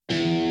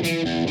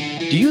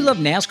Do you love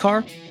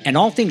NASCAR and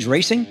all things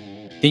racing?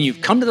 Then you've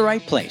come to the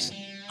right place.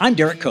 I'm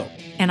Derek Cope.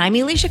 And I'm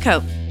Alicia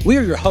Cope. We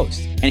are your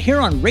hosts, and here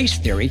on Race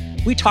Theory,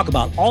 we talk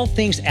about all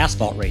things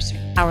asphalt racing.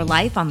 Our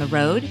life on the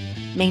road,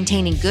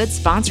 maintaining good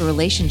sponsor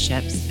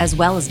relationships, as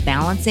well as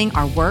balancing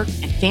our work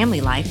and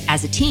family life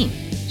as a team.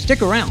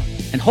 Stick around,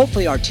 and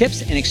hopefully our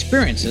tips and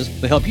experiences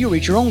will help you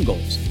reach your own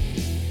goals.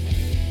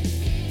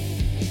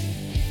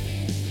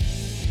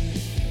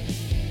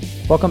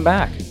 Welcome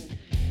back.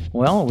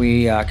 Well,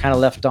 we kind of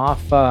left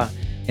off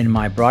in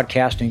my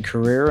broadcasting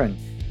career, and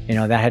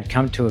that had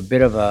come to a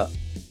bit of a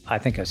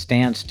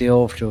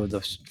standstill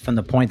from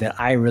the point that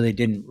I really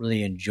didn't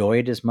enjoy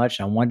it as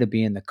much. I wanted to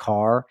be in the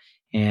car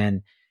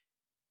and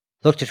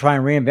look to try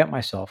and reinvent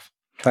myself,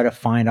 try to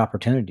find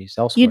opportunities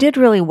elsewhere. You did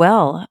really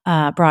well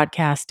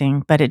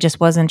broadcasting, but it just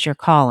wasn't your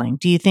calling.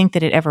 Do you think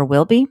that it ever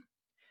will be?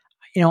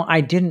 I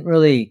didn't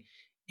really,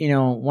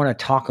 want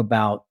to talk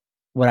about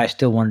what I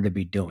still wanted to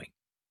be doing.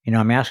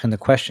 I'm asking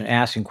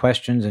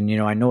questions, and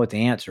I know what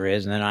the answer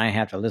is, and then I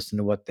have to listen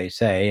to what they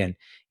say. And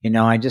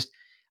I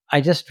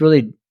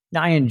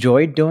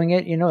enjoyed doing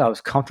it. I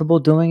was comfortable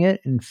doing it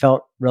and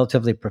felt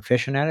relatively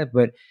proficient at it,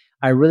 but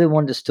I really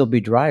wanted to still be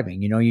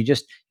driving. You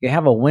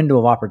have a window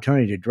of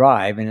opportunity to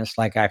drive, and it's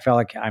like I felt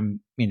like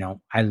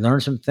I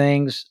learned some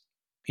things,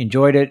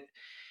 enjoyed it,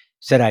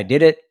 said I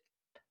did it,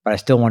 but I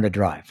still wanted to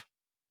drive.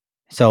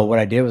 So what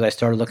I did was I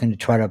started looking to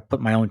try to put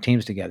my own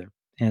teams together.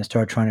 And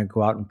started trying to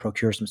go out and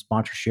procure some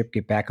sponsorship,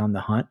 get back on the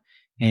hunt,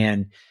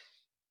 and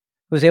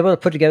was able to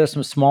put together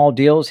some small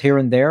deals here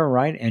and there,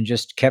 right? And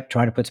just kept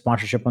trying to put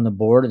sponsorship on the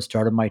board and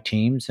started my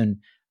teams. And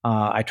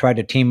I tried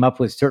to team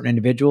up with certain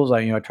individuals.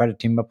 I tried to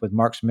team up with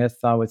Mark Smith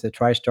with the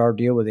TriStar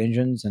deal with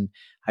engines, and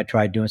I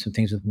tried doing some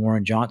things with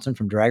Warren Johnson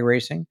from drag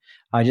racing.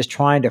 Just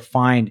trying to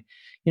find,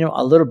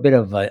 a little bit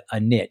of a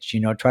niche.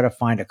 Try to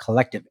find a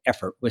collective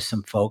effort with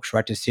some folks,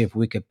 right, to see if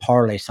we could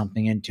parlay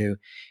something into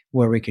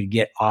where we could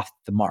get off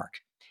the mark.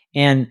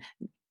 And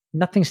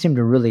nothing seemed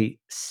to really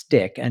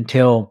stick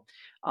until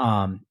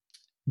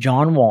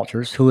John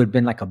Walters, who had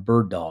been like a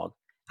bird dog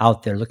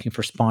out there looking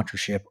for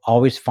sponsorship,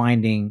 always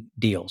finding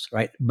deals,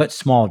 right? But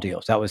small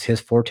deals. That was his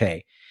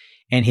forte.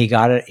 And he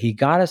got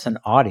us an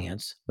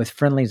audience with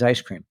Friendly's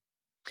Ice Cream.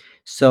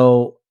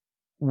 So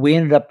we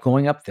ended up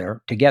going up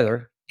there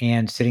together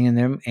and sitting in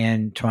them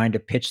and trying to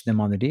pitch them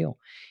on the deal,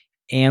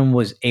 and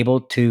was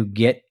able to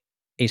get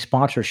a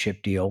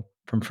sponsorship deal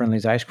from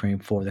Friendly's Ice Cream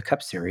for the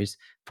Cup Series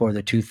for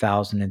the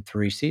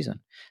 2003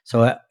 season.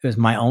 So it was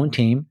my own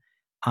team.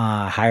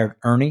 Hired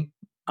Ernie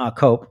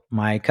Cope,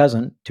 my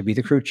cousin, to be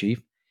the crew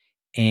chief,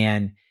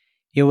 and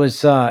it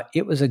was a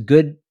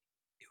good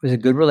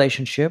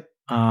relationship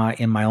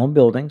in my own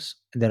buildings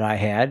that I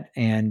had,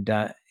 and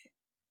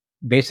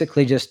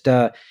basically just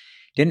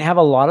didn't have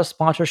a lot of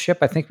sponsorship.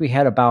 I think we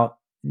had about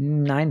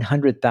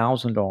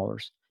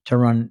 $900,000 to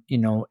run,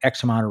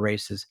 X amount of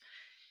races,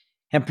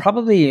 and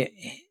probably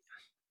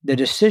the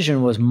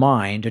decision was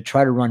mine to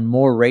try to run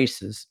more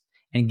races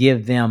and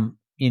give them,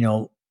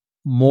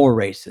 more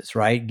races,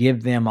 right?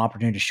 Give them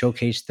opportunity to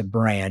showcase the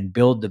brand,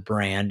 build the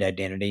brand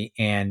identity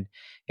and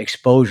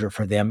exposure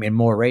for them in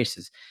more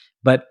races.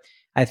 But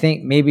I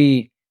think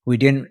maybe we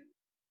didn't,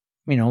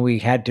 we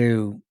had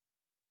to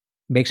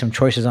make some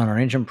choices on our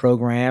engine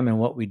program and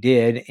what we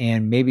did.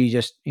 And maybe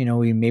just,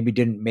 we maybe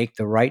didn't make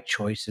the right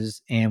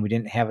choices, and we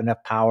didn't have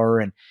enough power,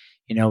 and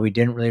we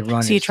didn't really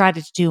run. So you tried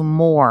to do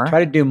more. Try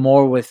to do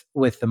more with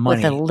the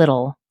money.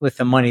 With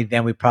the money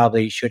than we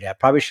probably should have.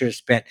 Probably should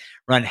have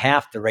run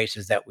half the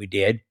races that we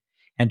did,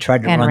 and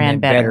tried to run them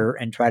better,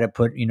 and try to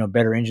put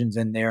better engines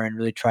in there, and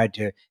really tried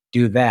to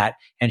do that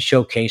and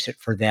showcase it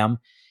for them,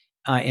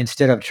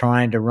 instead of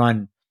trying to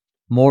run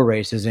more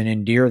races and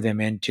endear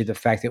them into the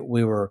fact that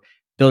we were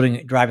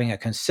driving a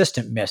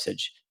consistent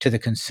message to the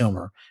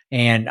consumer.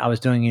 And I was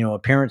doing,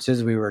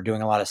 appearances. We were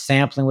doing a lot of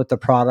sampling with the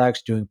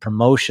products, doing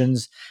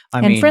promotions.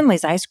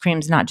 Friendly's Ice Cream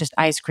is not just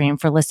ice cream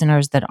for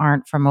listeners that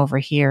aren't from over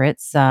here.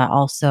 It's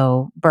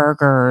also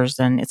burgers,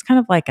 and it's kind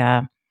of like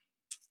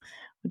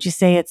would you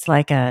say it's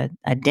like a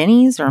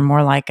Denny's, or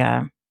more like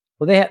a?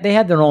 Well, they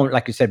had their own,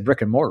 like you said,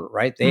 brick and mortar,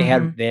 right? They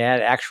had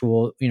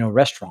actual,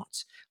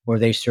 restaurants where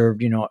they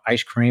served,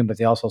 ice cream, but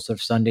they also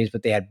served sundaes,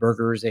 but they had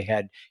burgers, they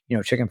had,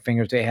 chicken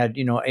fingers, they had,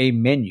 a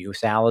menu,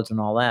 salads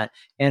and all that,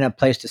 and a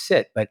place to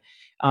sit. But,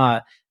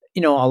 a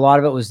lot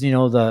of it was,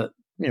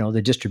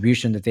 the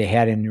distribution that they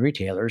had in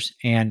retailers.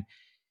 And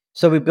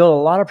so we built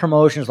a lot of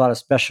promotions, a lot of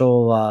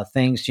special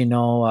things,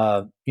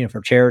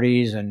 for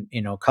charities and,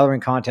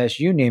 coloring contests,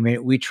 you name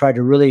it. We tried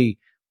to really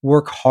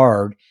work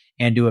hard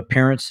and do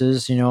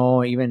appearances,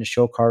 even to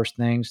show cars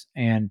things,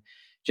 and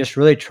just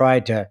really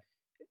tried to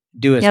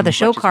do as much as we could. Yeah, the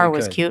show car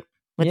was cute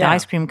with the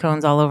ice cream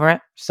cones all over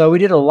it. So we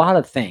did a lot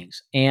of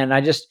things, and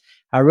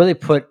I really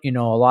put, a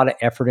lot of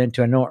effort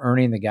into it. I know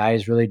Ernie and the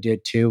guys really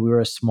did too. We were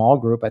a small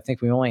group. I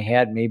think we only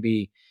had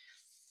maybe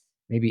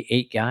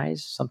 8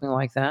 guys, something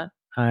like that.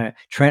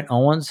 Trent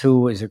Owens,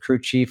 who is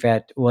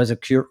was a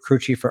crew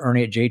chief for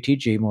Ernie at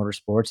JTG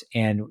Motorsports,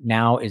 and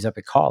now is up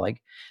at Colleague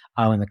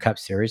in the Cup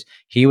Series.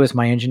 He was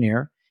my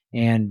engineer,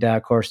 and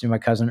of course, my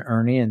cousin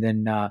Ernie, and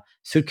then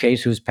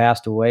Suitcase, who's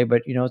passed away.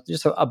 But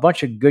just a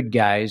bunch of good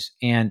guys,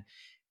 and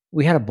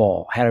we had a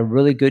ball, had a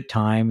really good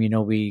time.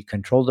 We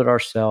controlled it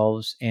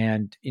ourselves,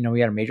 and we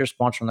had a major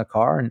sponsor in the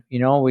car, and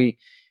we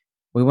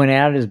went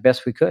at it as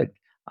best we could.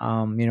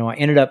 I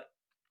ended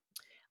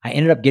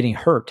up getting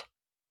hurt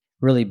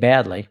really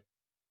badly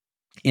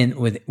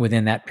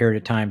within that period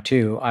of time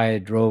too. I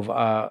drove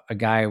a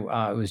guy.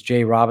 It was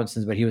Jay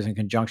Robinson's, but he was in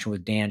conjunction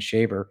with Dan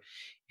Shaver,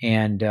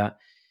 and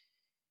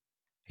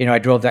I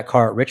drove that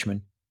car at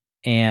Richmond,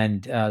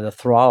 and the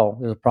throttle.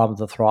 There was a problem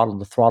with the throttle.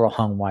 The throttle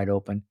hung wide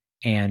open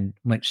and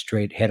went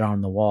straight head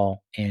on the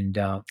wall. And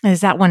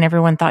Is that when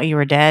everyone thought you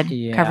were dead?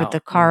 yeah, Covered the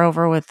car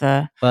over with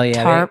a well,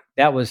 yeah, tarp?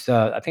 that was.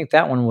 I think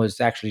that one was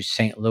actually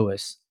St.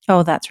 Louis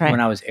Oh, that's when right.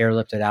 I was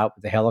airlifted out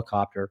with the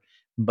helicopter.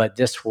 But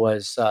this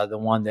was the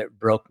one that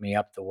broke me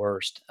up the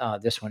worst.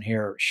 This one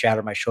here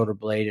shattered my shoulder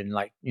blade in,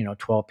 like,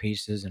 12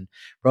 pieces, and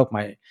broke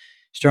my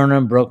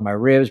sternum, broke my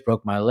ribs,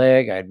 broke my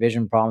leg. I had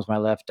vision problems, my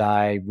left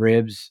eye,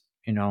 ribs,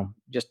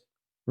 just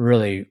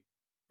really,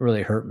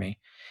 really hurt me.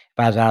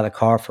 But I was out of the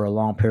car for a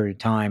long period of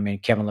time,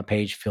 and Kevin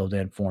LePage filled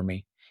in for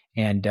me,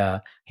 and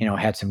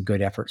had some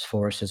good efforts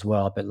for us as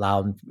well up at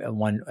Loudon,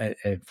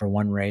 for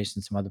one race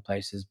and some other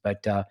places.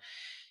 But it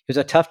was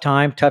a tough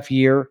time, tough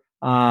year,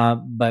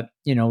 but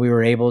we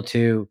were able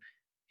to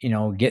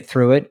get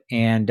through it.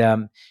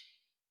 And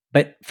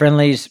but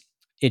friendlies,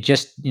 it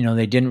just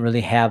they didn't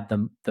really have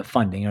the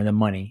funding or the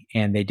money,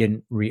 and they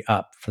didn't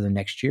re-up for the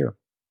next year.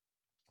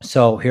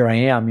 So here I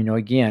am,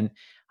 again,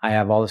 I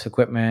have all this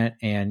equipment,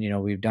 and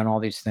we've done all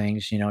these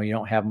things. You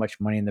don't have much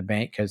money in the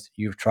bank because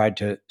you've tried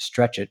to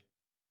stretch it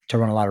to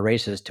run a lot of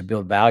races to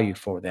build value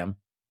for them.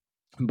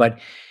 But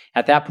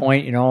at that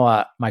point,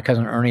 my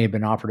cousin Ernie had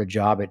been offered a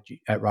job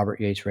at Robert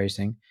Yates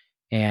Racing,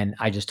 and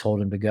I just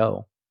told him to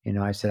go.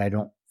 I said, "I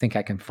don't think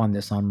I can fund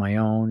this on my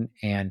own,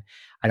 and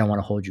I don't want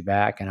to hold you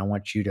back, and I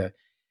want you to.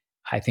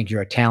 I think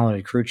you're a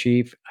talented crew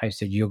chief." I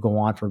said, "You'll go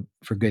on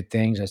for good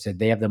things." I said,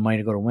 "They have the money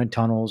to go to wind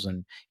tunnels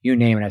and you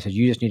name it." I said,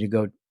 "You just need to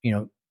go,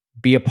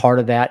 be a part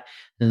of that,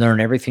 and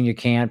learn everything you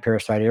can,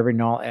 parasite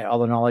all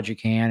the knowledge you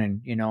can,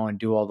 and and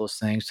do all those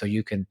things so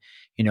you can,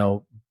 you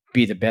know,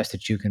 be the best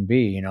that you can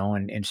be."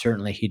 And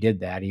certainly he did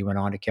that. He went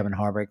on to Kevin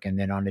Harvick and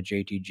then on to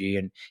JTG,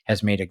 and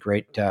has made a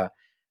great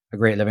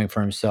living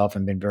for himself,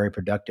 and been very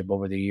productive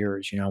over the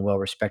years. Well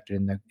respected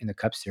in the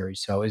Cup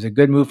Series. So it was a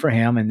good move for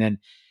him. And then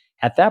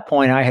at that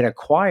point, I had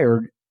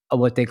acquired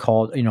what they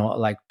called,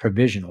 like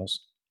provisionals,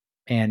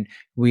 and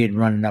we had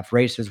run enough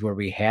races where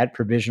we had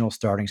provisional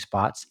starting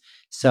spots.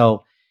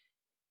 So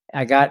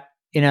I got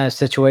in a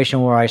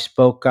situation where I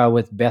spoke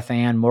with Beth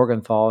Ann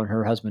Morgenthau and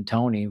her husband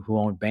Tony, who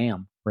owned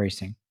BAM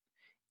Racing,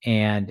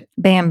 and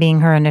BAM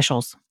being her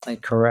initials.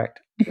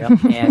 correct,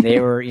 yep, and they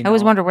were, I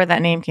always wonder where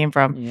that name came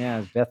from. yeah,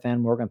 it's Beth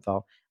Ann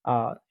Morgenthau,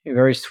 a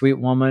very sweet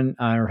woman.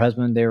 Her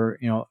husband, they were,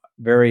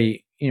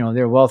 very,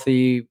 they're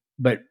wealthy,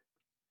 but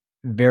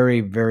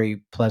very,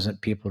 very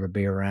pleasant people to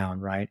be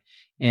around, right?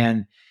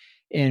 And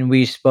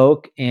we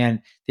spoke,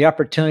 and the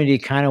opportunity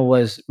kind of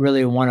was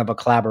really one of a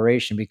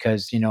collaboration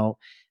because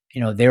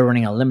they're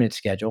running a limited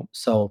schedule,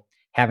 so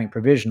having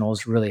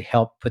provisionals really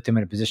helped put them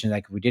in a position,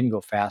 like if we didn't go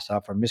fast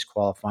enough or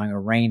misqualifying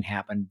or rain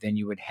happened, then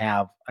you would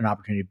have an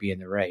opportunity to be in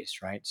the race,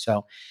 right?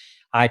 So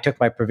I took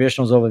my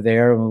provisionals over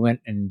there, and we went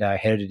and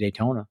headed to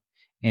Daytona,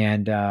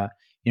 and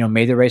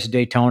made the race at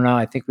Daytona.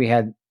 I think we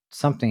had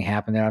something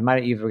happen there. I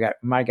might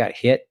have got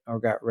hit or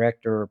got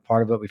wrecked, or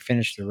part of it. We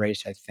finished the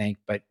race, I think,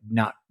 but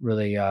not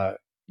really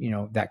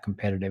that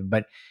competitive.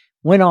 But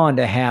went on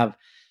to have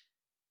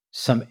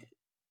some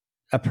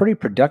a pretty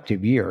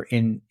productive year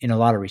in a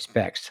lot of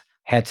respects.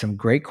 Had some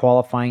great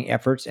qualifying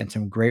efforts and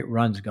some great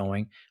runs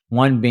going.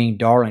 One being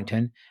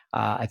Darlington.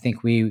 I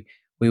think we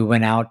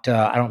went out.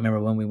 I don't remember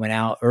when we went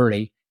out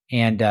early,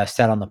 and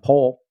sat on the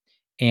pole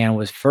and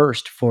was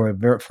first for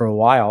a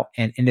while,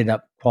 and ended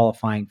up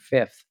qualifying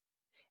fifth,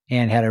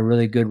 and had a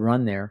really good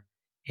run there.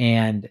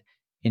 And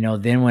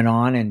then went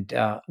on and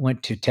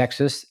went to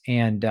Texas,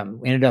 and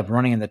ended up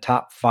running in the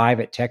top 5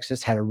 at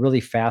Texas. Had a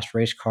really fast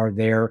race car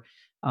there.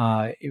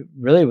 It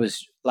really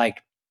was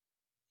like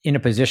in a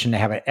position to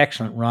have an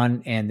excellent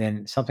run, and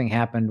then something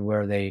happened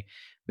where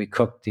we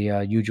cooked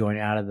the U joint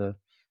out of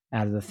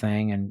the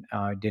thing, and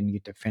didn't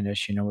get to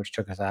finish, which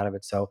took us out of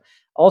it. So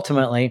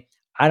ultimately,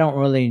 I didn't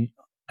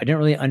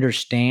really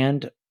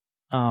understand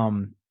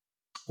um,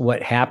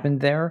 what happened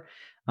there,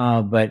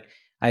 but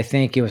I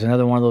think it was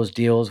another one of those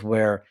deals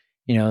where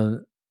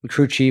the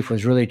crew chief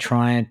was really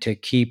trying to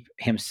keep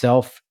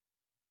himself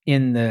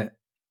in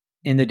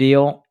the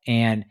deal,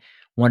 and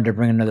wanted to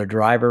bring another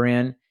driver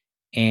in,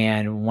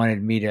 and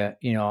wanted me to,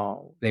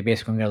 they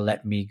basically gonna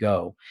let me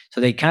go.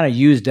 So they kinda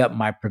used up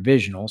my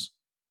provisionals,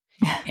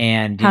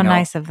 and, How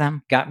nice of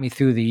them. got me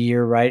through the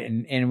year, right?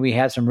 And we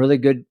had some really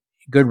good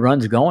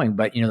runs going,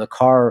 but, the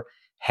car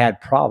had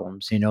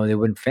problems. They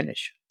wouldn't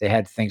finish. They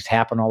had things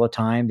happen all the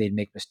time. They'd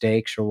make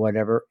mistakes or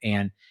whatever,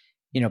 and,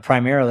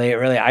 primarily,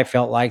 I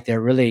felt like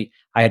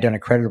I had done a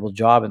creditable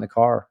job in the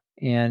car,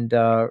 and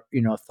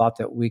thought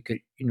that we could,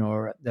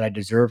 or that I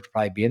deserved to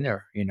probably be in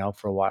there,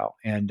 for a while,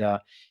 and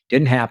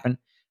didn't happen.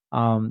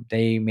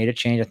 They made a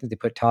change. I think they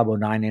put Todd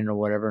 09 in or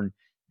whatever, and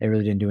they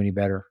really didn't do any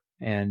better.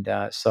 And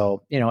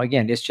so,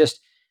 again, it's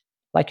just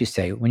like you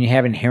say, when you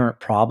have inherent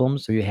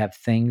problems or you have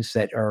things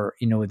that are,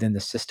 within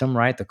the system,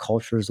 right? The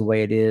culture is the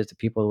way it is, the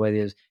people the way it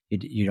is,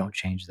 you don't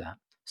change that.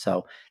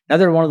 So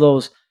another one of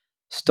those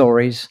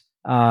stories,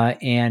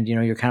 and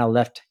you're kind of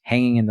left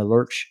hanging in the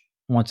lurch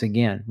once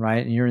again,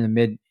 right? And you're in the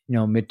mid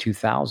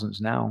 2000s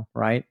now,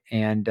 right?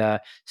 And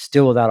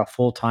still without a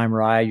full time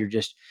ride, you're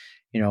just,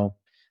 you know,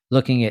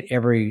 looking at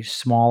every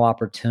small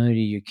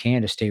opportunity you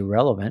can to stay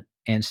relevant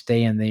and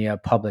stay in the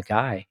public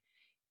eye.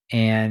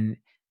 And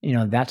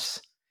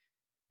that's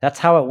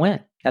how it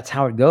went. That's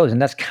how it goes,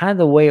 and that's kind of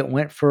the way it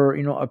went for,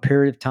 a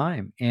period of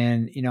time.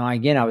 And,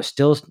 again, I was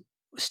still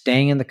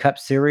staying in the Cup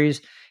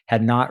Series,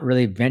 had not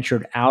really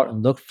ventured out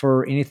and looked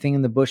for anything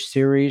in the Busch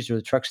Series or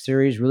the Truck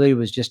Series, really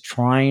was just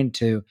trying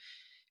to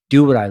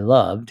do what I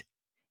loved,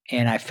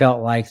 and I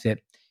felt like that,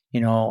 I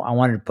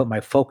wanted to put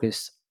my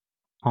focus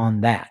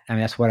on that. I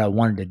mean, that's what I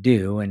wanted to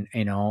do, and,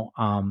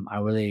 I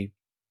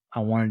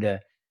wanted to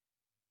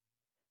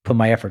put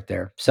my effort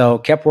there. So,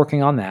 kept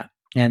working on that,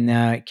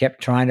 and,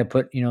 kept trying to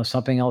put,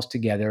 something else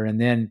together. And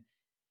then,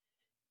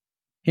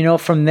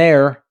 from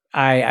there,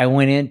 I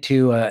went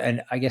into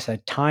I guess, a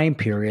time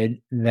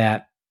period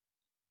that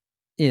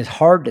is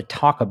hard to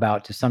talk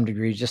about to some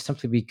degree, just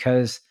simply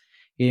because,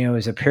 it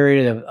was a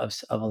period of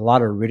a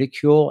lot of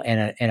ridicule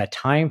and a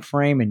time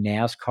frame in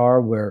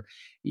NASCAR where,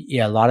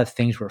 yeah, a lot of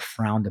things were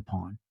frowned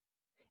upon,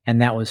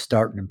 and that was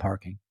starting and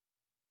parking.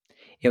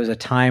 It was a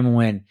time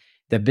when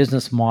the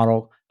business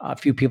model, a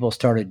few people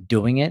started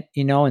doing it,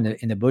 in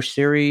the Bush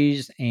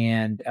series,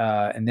 and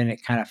then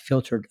it kind of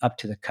filtered up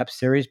to the Cup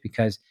series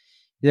because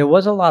there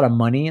was a lot of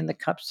money in the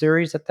Cup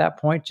series at that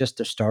point just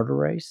to start a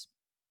race.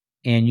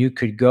 And you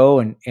could go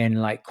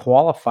and like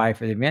qualify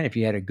for the event if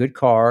you had a good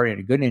car and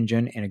a good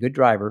engine and a good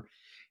driver.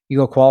 You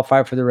go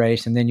qualify for the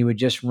race, and then you would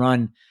just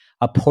run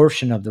a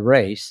portion of the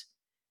race,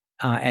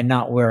 and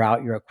not wear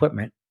out your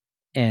equipment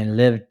and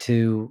live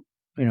to,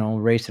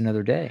 race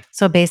another day.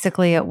 So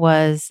basically, it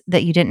was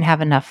that you didn't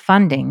have enough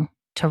funding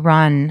to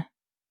run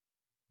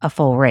a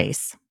full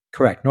race.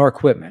 Correct, nor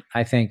equipment.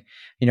 I think,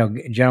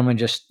 gentlemen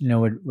just,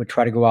 would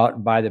try to go out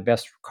and buy the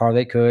best car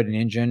they could, an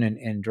engine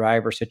and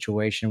driver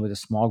situation with a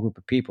small group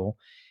of people.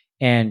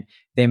 And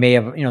they may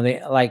have,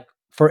 they like,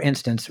 for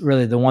instance,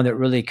 really the one that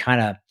really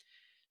kind of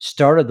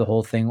started the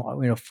whole thing,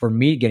 for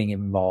me getting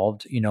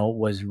involved,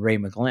 was Ray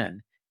McGlynn.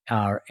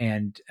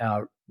 And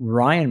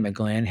Ryan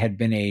McGlynn had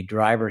been a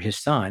driver. His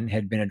son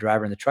had been a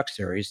driver in the Truck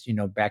Series,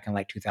 back in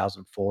like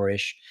 2004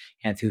 ish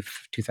and through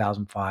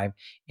 2005.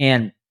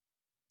 And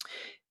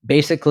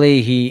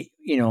basically, he,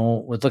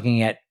 was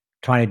looking at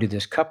trying to do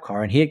this Cup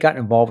car, and he had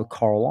gotten involved with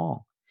Carl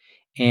Long,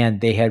 and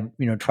they had,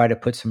 tried to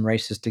put some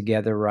races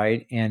together,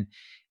 right? And,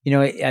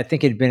 I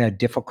think it had been a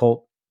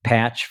difficult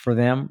patch for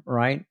them,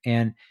 right?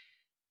 And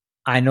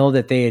I know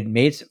that they had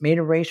made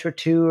a race or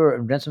 2 or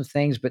done some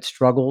things, but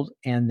struggled,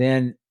 and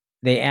then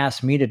they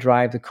asked me to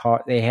drive the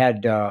car. They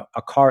had, a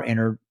car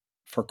entered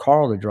for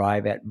Carl to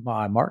drive at,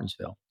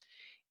 Martinsville,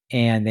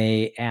 and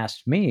they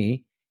asked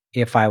me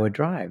if I would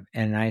drive,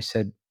 and I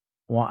said,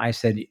 "Well," I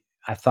said,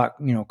 "I thought,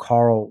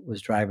 Carl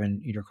was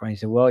driving your car." He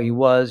said, "Well, he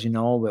was,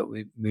 but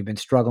we've been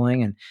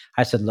struggling." And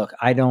I said, "Look,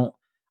 I don't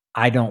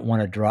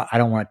wanna drive. I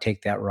don't wanna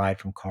take that ride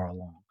from Carl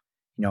Long."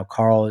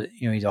 Carl,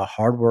 he's a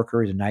hard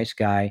worker, he's a nice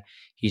guy,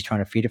 he's trying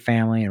to feed a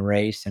family and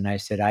race, and I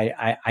said,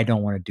 "I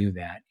don't wanna do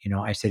that."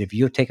 I said, "If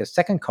you'll take a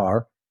second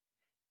car,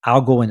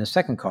 I'll go in the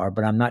second car,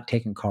 but I'm not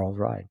taking Carl's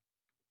ride."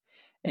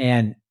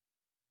 And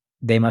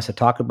they must have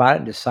talked about it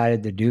and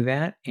decided to do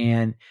that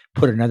and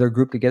put another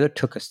group together,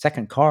 took a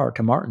second car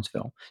to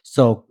Martinsville.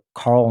 So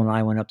Carl and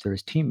I went up there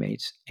as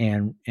teammates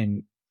and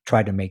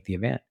tried to make the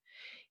event.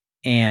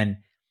 And,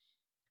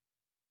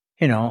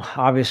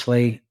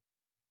 obviously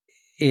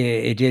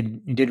it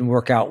didn't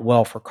work out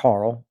well for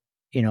Carl.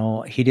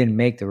 He didn't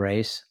make the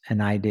race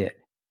and I did.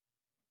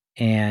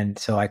 And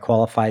so I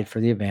qualified for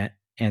the event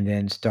and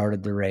then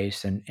started the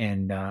race and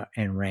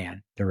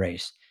ran the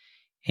race.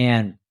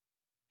 And,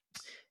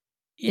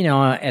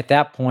 at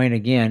that point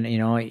again,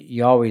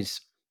 you always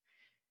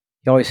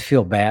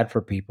feel bad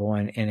for people,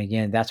 and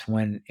again, that's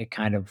when it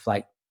kind of,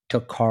 like,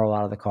 took Carl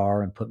out of the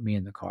car and put me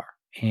in the car,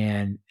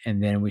 and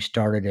then we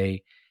started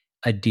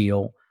a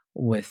deal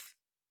with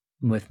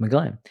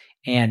McGlynn,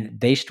 and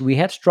we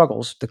had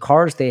struggles. The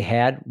cars they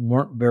had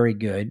weren't very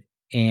good,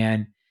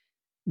 and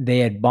they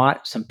had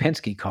bought some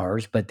Penske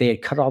cars, but they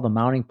had cut all the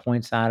mounting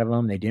points out of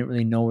them. They didn't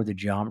really know where the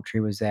geometry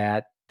was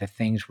at. The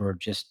things were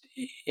just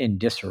I in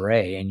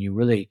disarray, and you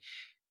really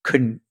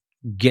couldn't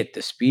get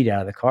the speed out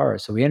of the car.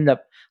 So we ended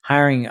up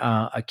hiring,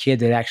 a kid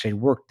that actually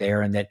worked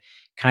there and that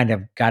kind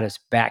of got us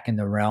back in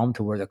the realm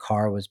to where the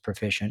car was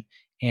proficient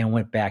and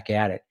went back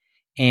at it.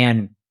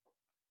 And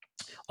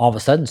all of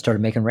a sudden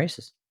started making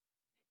races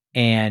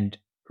and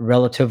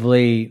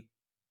relatively,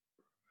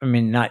 I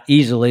mean, not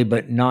easily,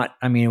 but not,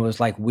 I mean, it was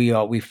like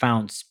we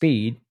found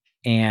speed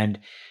and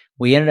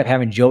we ended up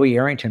having Joey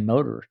Arrington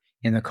motor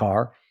in the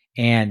car,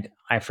 and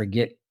I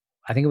forget,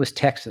 I think it was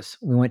Texas.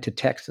 We went to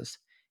Texas,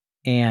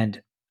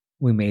 and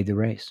we made the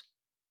race.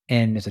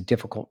 And it's a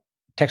difficult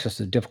Texas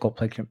is a difficult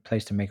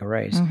place to make a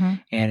race, Hmm.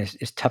 and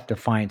it's tough to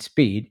find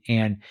speed.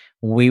 And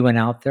we went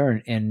out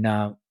there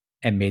and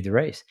made the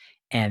race,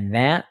 and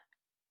that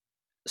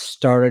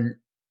started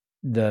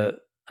the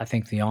I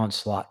think the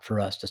onslaught for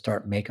us to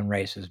start making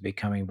races,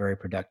 becoming very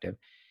productive.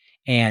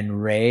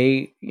 And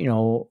Ray,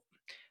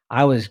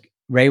 I was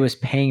Ray was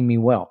paying me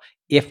well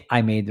if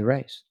I made the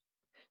race.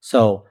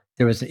 So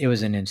it was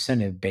an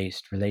incentive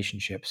based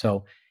relationship.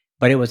 So,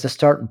 but it was a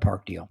start and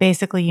park deal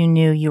Basically, you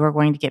knew you were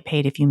going to get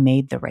paid if you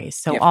made the race.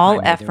 So if I all made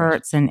the race.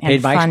 efforts and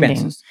Paid my funding,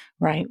 expenses.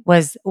 right,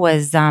 was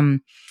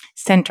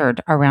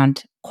centered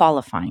around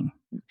qualifying.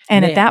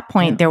 And at They that Yeah.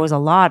 point, there was a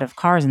lot of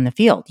cars in the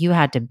field. You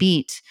had to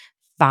beat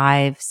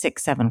 5,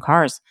 6, 7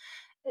 cars.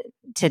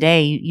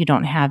 Today, you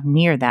don't have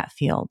near that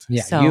field.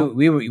 Yeah, So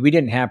we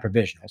didn't have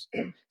provisionals,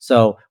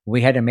 so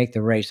we had to make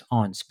the race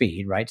on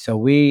speed, right? So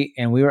we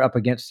were up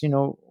against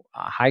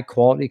high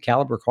quality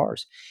caliber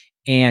cars,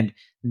 and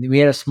we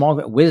had a small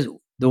the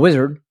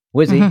Wizard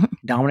Wizzy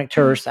Dominic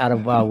Turse out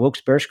of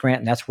Wilkes-Barre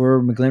Scranton. That's where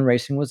McGlynn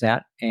Racing was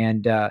at,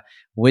 and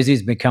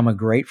Wizzy's become a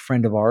great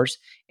friend of ours,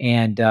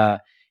 and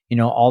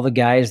all the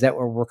guys that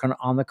were working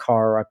on the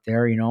car up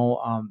there,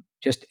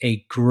 just a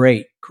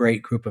great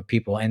group of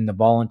people, and the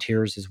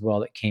volunteers as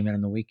well that came in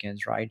on the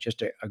weekends, right?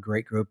 Just a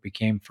great group,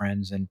 became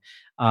friends, and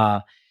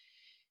uh,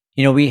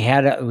 we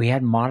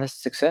had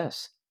modest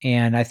success.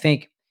 And I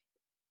think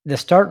the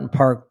start and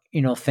park,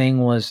 thing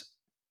was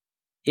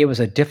it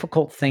was a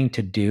difficult thing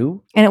to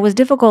do. and it was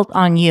difficult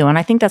on you. And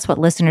I think that's what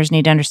listeners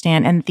need to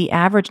understand. And the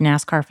average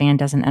NASCAR fan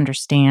doesn't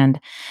understand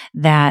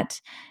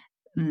that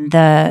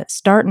the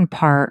start and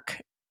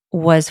park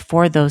was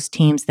for those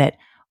teams that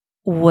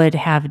would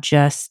have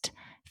just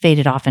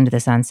faded off into the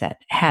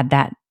sunset had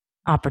that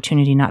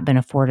opportunity not been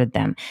afforded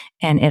them.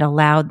 And it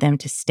allowed them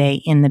to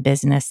stay in the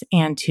business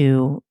and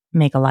to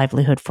make a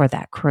livelihood for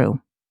that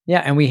crew.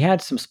 Yeah, and we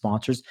had some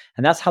sponsors,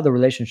 and that's how the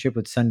relationship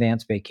with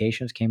Sundance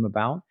Vacations came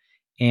about.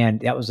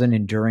 And that was an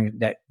enduring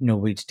that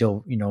we'd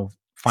still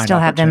find Still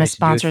have them as opportunities to do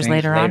sponsors things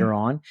later on. later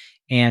on.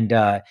 And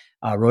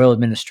Royal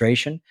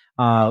Administration,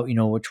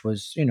 which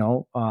was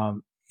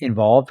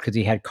involved because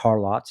he had car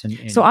lots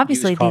and So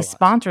obviously used car these lots.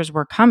 sponsors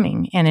were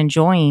coming and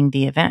enjoying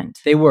the event.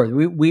 They were.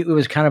 It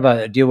was kind of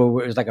a deal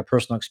where it was like a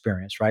personal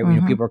experience, right?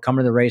 Mhm. People are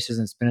coming to the races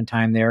and spending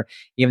time there,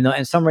 even though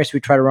in some races we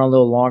try to run a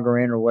little longer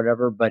in or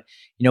whatever. But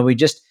we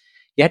just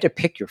you had to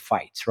pick your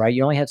fights, right?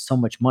 You only had so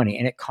much money,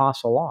 and it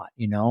costs a lot,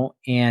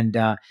 And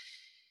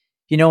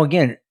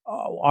again,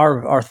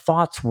 our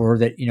thoughts were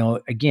that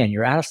again,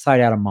 you're out of sight,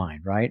 out of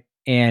mind, right?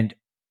 And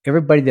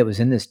everybody that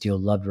was in this deal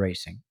loved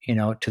racing,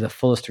 to the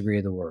fullest degree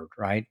of the word,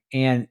 right?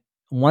 And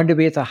wanted to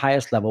be at the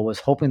highest level, was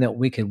hoping that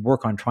we could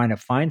work on trying to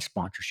find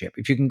sponsorship.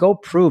 If you can go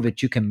prove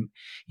that you can,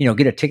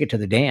 get a ticket to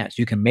the dance,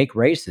 you can make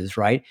races,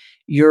 right?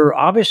 You're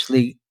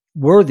obviously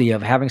worthy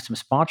of having some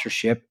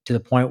sponsorship to the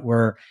point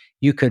where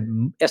you could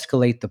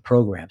escalate the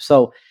program.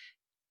 So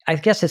I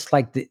guess it's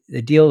like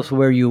the deals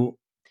where you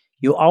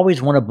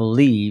always want to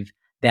believe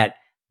that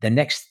the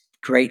next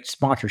great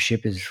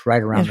sponsorship is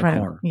right around Is the right.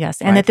 corner, Yes.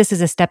 And right? that this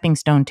is a stepping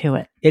stone to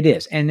it. It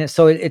is. And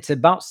so it's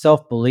about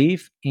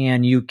self-belief,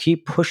 and you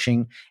keep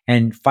pushing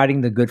and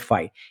fighting the good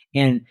fight.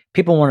 And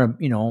people want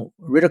to,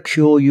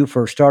 ridicule you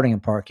for starting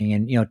and parking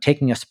and,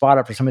 taking a spot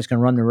up for somebody's going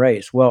to run the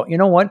race. Well, you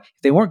know what?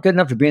 If they weren't good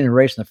enough to be in the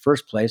race in the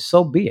first place,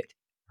 so be it.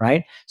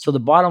 Right. So the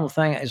bottom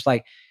thing is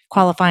like,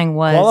 Qualifying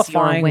was your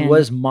qualifying win.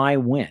 was my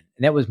win.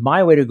 And that was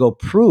my way to go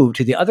prove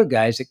to the other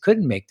guys that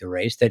couldn't make the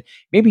race that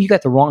maybe you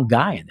got the wrong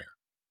guy in there.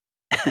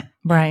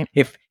 Right.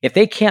 If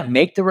they can't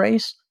make the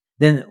race,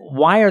 then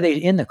why are they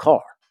in the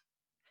car?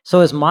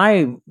 So as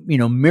my,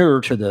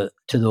 mirror to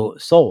the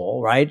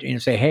soul, right?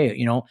 Say,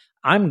 hey,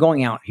 I'm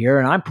going out here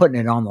and I'm putting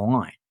it on the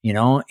line,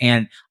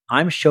 and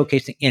I'm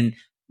showcasing in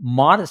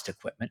modest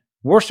equipment,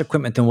 worse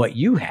equipment than what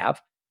you have,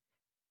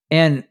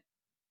 and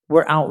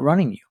we're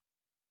outrunning you.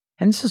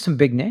 And this is some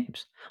big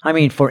names. I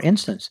mean, for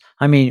instance,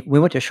 we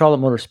went to Charlotte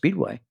Motor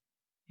Speedway,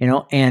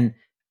 and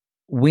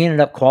we ended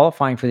up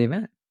qualifying for the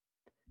event,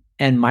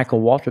 and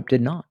Michael Waltrip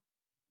did not.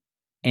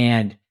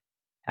 And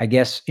I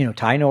guess,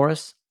 Ty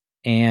Norris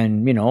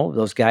and,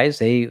 those guys,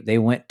 they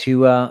went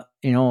to, to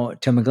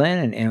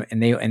McGlynn,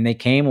 and they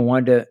came and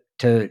wanted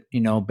to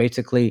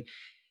basically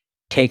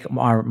take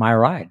my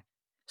ride.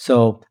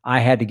 So I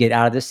had to get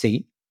out of the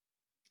seat,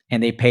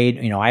 and they paid,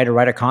 I had to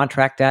write a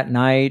contract that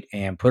night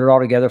and put it all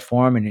together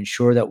for them and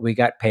ensure that we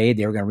got paid.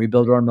 They were going to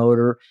rebuild our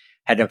motor,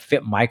 had to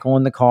fit Michael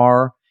in the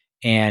car.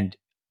 And,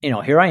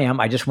 here I am.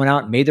 I just went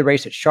out and made the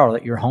race at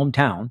Charlotte, your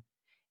hometown.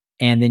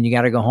 And then you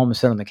got to go home and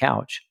sit on the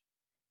couch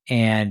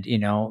and,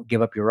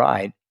 give up your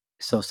ride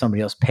so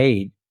somebody else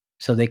paid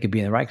so they could be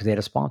in the ride because they had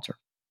a sponsor.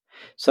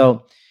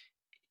 So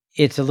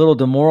it's a little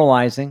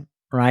demoralizing,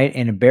 right?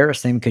 And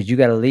embarrassing because you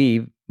got to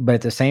leave. But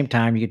at the same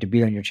time, you get to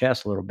beat on your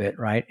chest a little bit,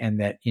 right? And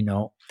that,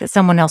 That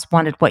someone else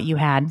wanted what you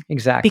had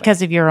exactly.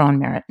 because of your own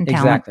merit and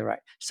talent. Exactly right.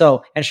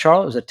 So, and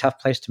Charlotte was a tough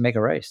place to make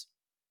a race.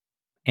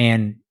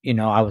 And,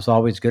 I was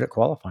always good at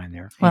qualifying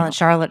there, Well, and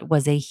Charlotte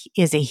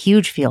is a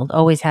huge field,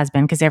 always has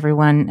been, because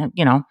everyone,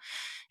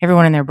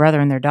 everyone and their brother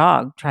and their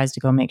dog tries to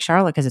go make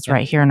Charlotte because it's Yeah.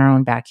 right here in our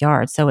own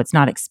backyard. So it's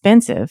not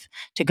expensive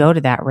to go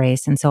to that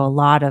race. And so a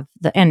lot of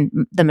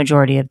the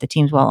majority of the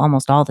teams, well,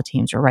 almost all the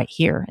teams are right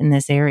here in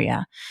this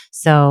area.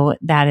 So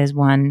that is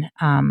one,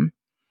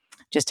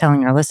 just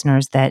telling our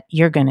listeners that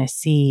you're going to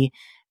see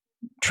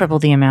triple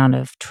the amount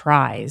of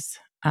tries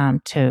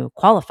to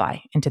qualify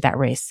into that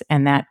race.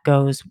 And that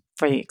goes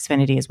for the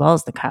Xfinity as well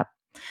as the Cup.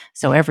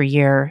 So every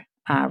year,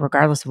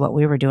 regardless of what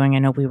we were doing, I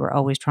know we were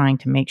always trying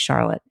to make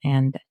Charlotte,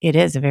 and it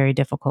is a very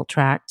difficult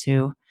track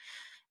to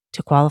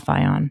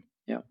qualify on.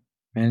 Yeah.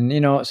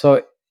 And,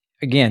 so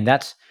again,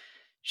 that's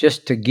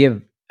just to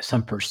give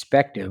some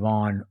perspective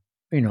on,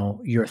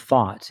 your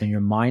thoughts and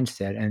your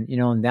mindset.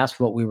 And that's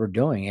what we were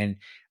doing. And,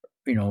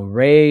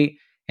 Ray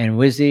and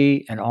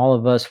Wizzy and all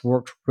of us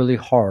worked really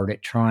hard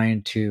at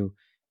trying to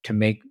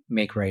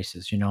make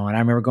races, and I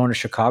remember going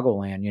to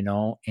Chicagoland,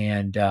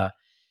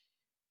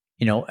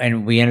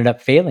 and we ended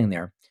up failing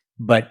there.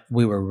 But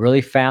we were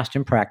really fast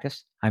in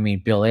practice. I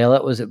mean, Bill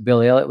Elliott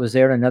was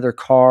there in another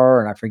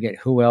car, and I forget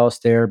who else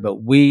there, but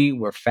we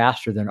were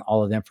faster than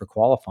all of them for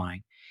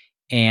qualifying.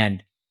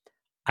 And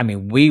I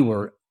mean,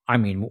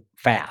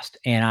 fast.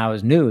 And I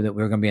was knew that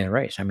we were going to be in the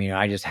race. I mean,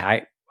 I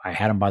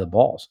had them by the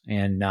balls,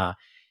 and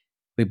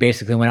we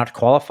basically went out to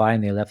qualify,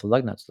 and they left the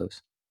lug nuts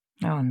loose.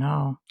 Oh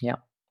no! Yeah,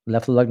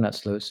 left the lug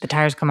nuts loose. The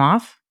tires come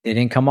off? They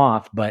didn't come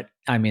off, but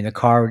I mean, the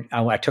car,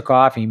 I took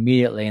off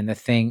immediately, and the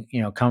thing,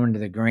 coming to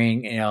the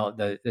green,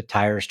 the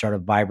tires started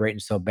vibrating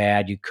so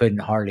bad you couldn't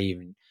hardly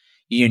even,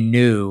 you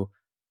knew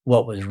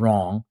what was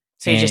wrong.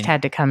 So you just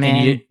had to come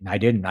And in. I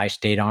didn't. I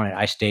stayed on it.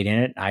 I stayed in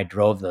it. I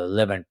drove the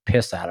living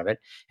piss out of it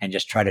and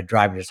just tried to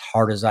drive it as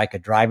hard as I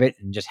could drive it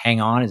and just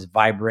hang on. It's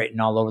vibrating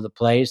all over the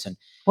place. And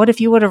What if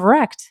you would have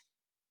wrecked?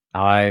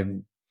 I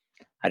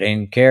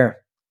didn't care.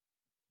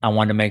 I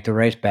wanted to make the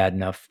race bad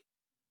enough,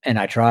 and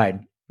I tried.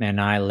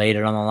 And I laid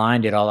it on the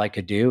line, did all I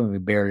could do,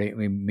 and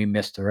we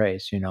missed the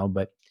race,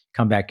 But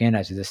come back in,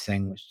 I said, this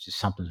thing was just,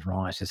 something's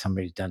wrong. I said,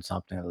 somebody's done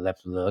something, or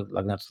left the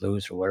lug nuts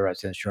loose or whatever. I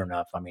said, sure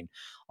enough, I mean,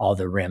 all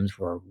the rims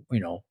were,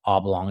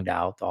 oblonged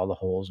out, all the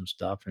holes and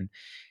stuff. And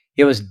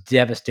it was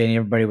devastating.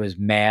 Everybody was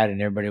mad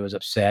and everybody was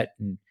upset.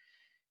 And,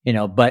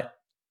 but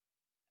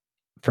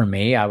for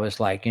me, I was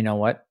like, you know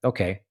what?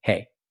 Okay,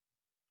 hey,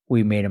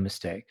 we made a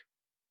mistake.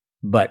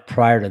 But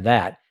prior to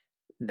that,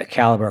 the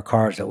caliber of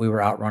cars that we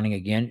were outrunning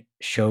again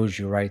shows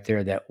you right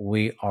there that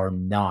we are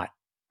not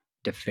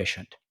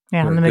deficient.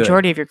 Yeah, We're and the good.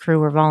 majority of your crew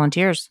were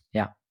volunteers.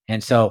 Yeah.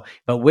 And so,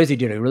 but Wizzy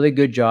did a really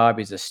good job.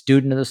 He's a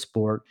student of the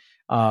sport,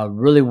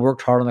 really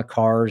worked hard on the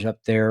cars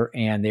up there,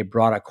 and they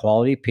brought a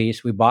quality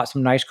piece. We bought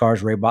some nice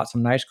cars. Ray bought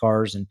some nice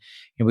cars, and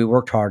we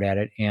worked hard at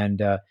it. And,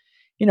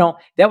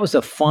 that was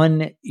a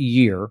fun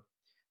year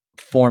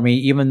for me,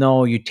 even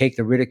though you take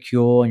the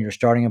ridicule and you're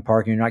starting in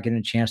park and you're not getting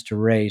a chance to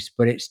race,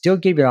 but it still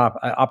gave you an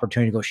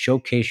opportunity to go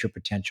showcase your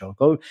potential,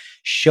 go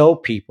show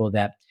people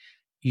that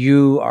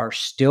you are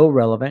still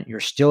relevant. You're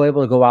still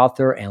able to go out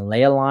there and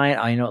lay a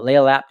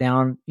lap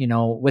down,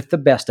 with the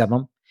best of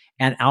them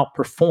and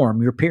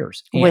outperform your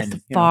peers. With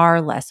And,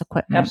 far less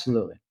equipment.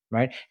 absolutely.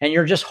 Right. And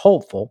you're just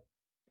hopeful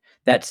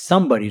that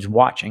somebody's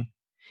watching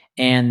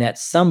and that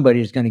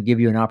somebody's going to give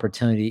you an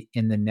opportunity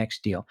in the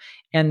next deal.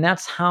 And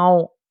that's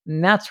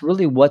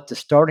really what the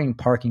starting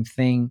parking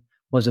thing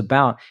was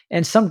about.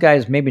 And some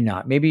guys, maybe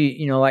not.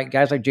 Maybe, like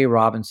guys like Jay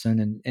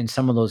Robinson and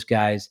some of those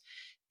guys,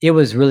 it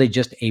was really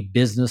just a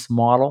business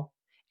model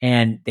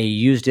and they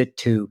used it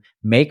to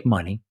make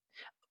money,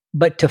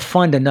 but to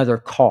fund another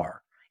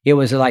car. It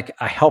was like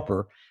a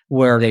helper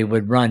where they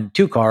would run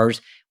two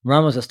cars.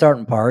 One was a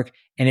starting park,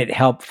 and it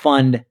helped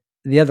fund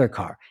the other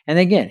car. And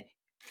again,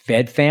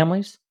 fed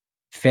families,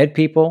 fed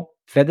people,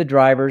 fed the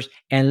drivers,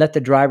 and let the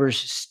drivers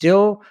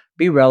still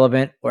be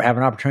relevant or have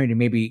an opportunity to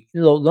maybe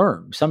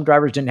learn. Some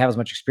drivers didn't have as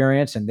much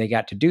experience, and they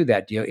got to do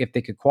that deal if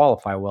they could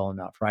qualify well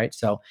enough, right?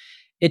 So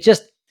it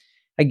just,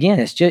 again,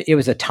 it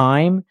was a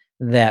time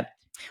that,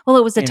 well,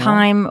 it was a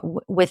time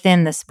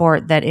within the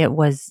sport that it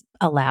was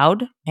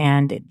allowed,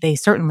 and they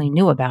certainly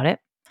knew about it.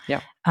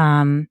 Yeah.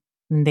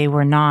 They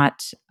were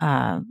not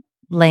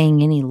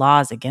laying any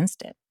laws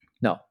against it.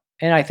 No.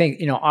 And I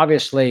think,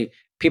 obviously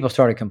people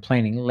started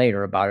complaining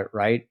later about it,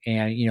 right?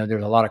 And,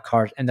 there's a lot of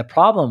cars. And the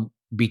problem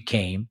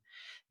became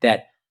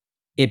that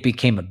it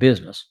became a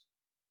business.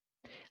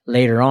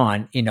 Later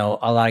on, a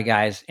lot of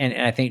guys, and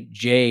I think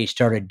Jay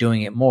started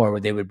doing it more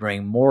where they would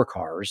bring more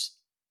cars,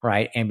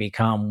 right? And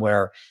become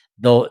where,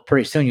 though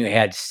pretty soon you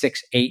had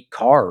 6, 8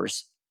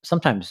 cars.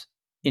 Sometimes,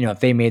 if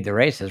they made the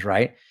races,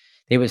 right,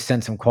 they would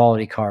send some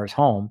quality cars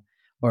home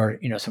or,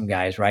 some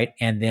guys, right?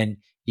 And then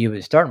you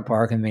would start in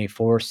park and maybe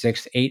 4,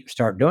 6, 8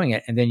 start doing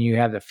it. And then you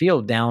have the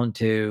field down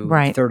to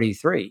Right.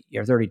 33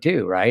 or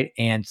 32, right?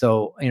 And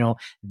so,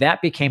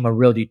 that became a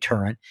real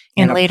deterrent.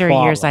 In and a later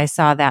years, problem. I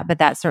saw that, but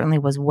that certainly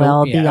was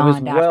well Yeah, it beyond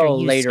was after well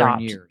you later in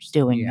stopped years.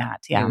 doing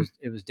that. Yeah.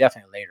 It was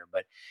definitely later.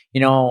 But,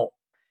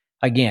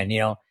 again,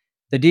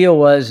 the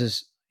deal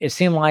is it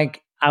seemed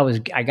like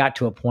I got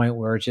to a point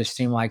where it just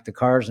seemed like the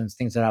cars and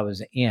things that I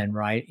was in,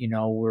 right,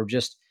 were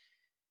just,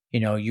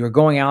 you're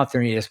going out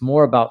there and it's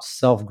more about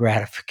self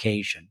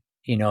gratification.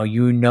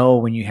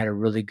 When you had a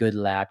really good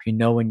lap,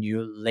 when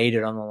you laid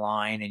it on the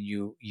line and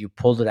you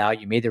pulled it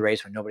out, you made the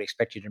race when nobody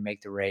expected you to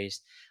make the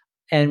race.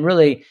 And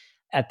really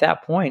at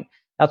that point,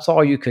 that's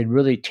all you could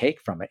really take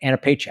from it, and a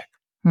paycheck.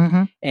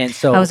 Mhm. And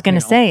I was so, gonna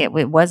say it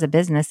was a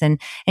business, and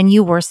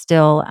you were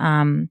still,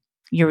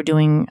 you were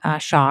doing,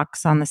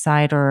 shocks on the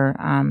side, or,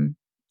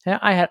 yeah,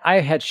 I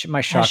had my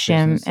a shock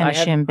shim business. and a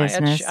shim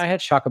business. I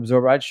had shock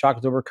absorber. I had shock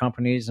absorber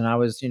companies, and I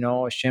was, a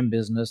shim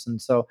business,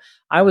 and so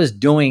I was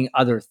doing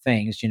other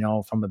things,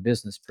 from a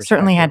business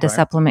Certainly perspective, had to right?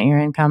 supplement your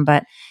income,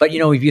 but But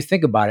if you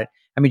think about it,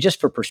 I mean, just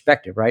for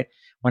perspective, right?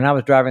 When I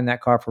was driving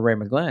that car for Ray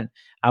McGlynn,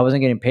 I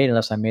wasn't getting paid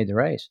unless I made the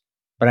race,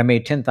 but I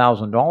made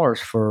 $10,000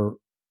 for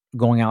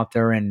going out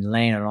there and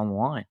laying it on the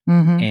line,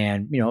 mhm.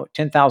 and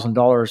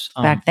 $10,000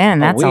 Back then,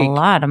 a that's a week.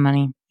 lot of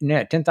money.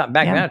 Yeah, 10,000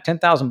 back Yep. then,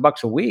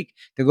 $10,000 a week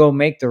to go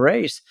make the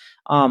race.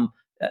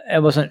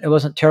 It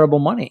wasn't terrible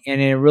money,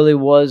 and it really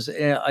was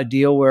a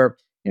deal where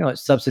it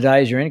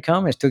subsidized your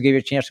income and still gave you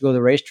a chance to go to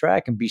the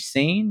racetrack and be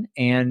seen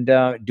and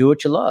do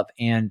what you love.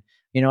 And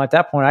at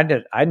that point,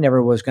 I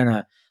never was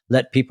gonna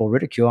let people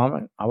ridicule.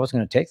 I wasn't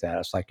gonna take that.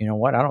 It's like, you know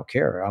what? I don't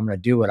care. I'm gonna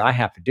do what I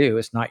have to do.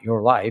 It's not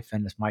your life,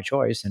 and it's my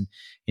choice. And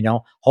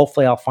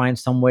hopefully, I'll find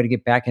some way to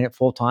get back in it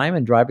full time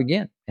and drive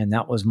again. And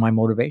that was my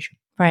motivation.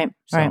 Right,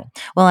 right.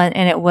 So. Well,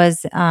 and it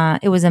was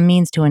a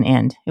means to an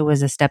end. It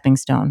was a stepping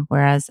stone,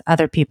 whereas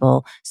other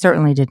people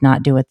certainly did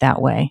not do it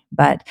that way.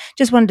 But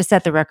just wanted to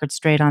set the record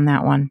straight on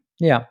that one.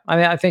 Yeah, I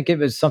mean, I think it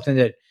was something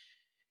that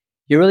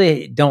you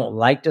really don't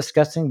like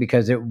discussing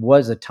because it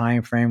was a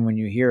time frame when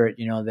you hear it,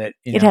 that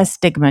It has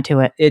stigma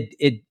to it.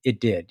 it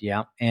did,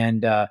 yeah,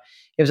 and it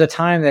was a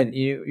time that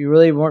you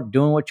really weren't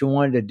doing what you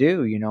wanted to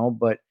do,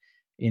 but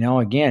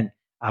again,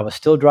 I was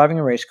still driving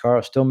a race car, I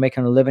was still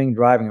making a living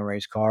driving a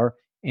race car,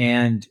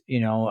 and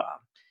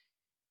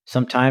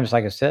sometimes,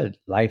 like I said,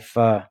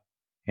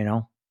 you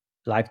know,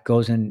 life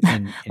goes in.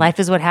 Life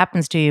is what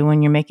happens to you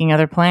when you're making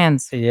other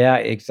plans. Yeah,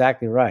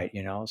 exactly right.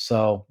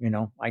 So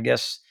I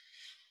guess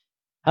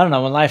I don't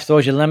know. When life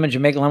throws you lemons, you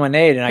make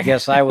lemonade, and I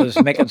guess I was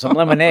making some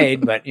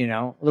lemonade, but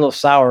a little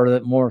sour,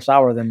 more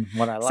sour than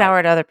what I like.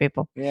 Sour to other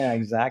people. Yeah,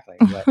 exactly.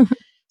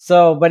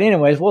 But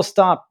anyways, we'll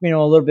stop, a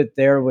little bit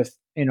there with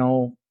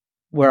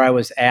where I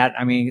was at.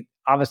 I mean,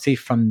 obviously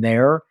from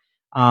there,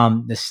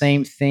 the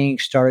same thing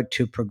started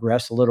to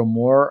progress a little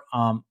more.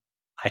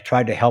 I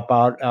tried to help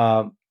out,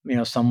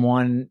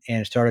 someone,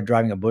 and started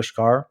driving a bush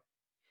car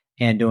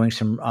and doing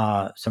some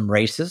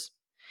races,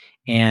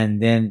 and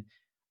then.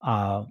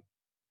 Uh,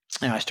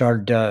 and I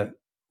started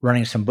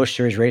running some Bush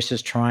Series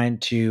races, trying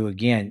to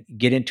again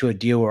get into a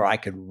deal where I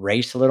could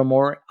race a little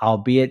more,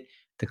 albeit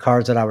the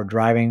cars that I were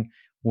driving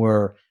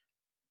were,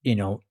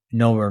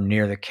 nowhere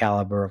near the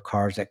caliber of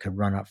cars that could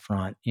run up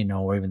front,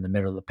 or even the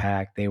middle of the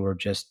pack. They were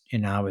just,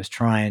 I was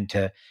trying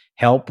to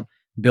help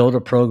build a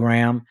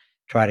program,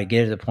 try to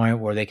get to the point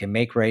where they can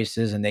make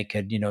races and they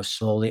could,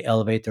 slowly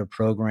elevate their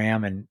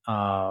program and,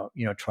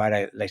 try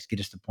to like get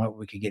us to the point where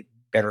we could get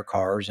better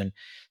cars. And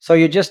so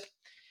you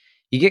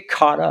get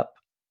caught up,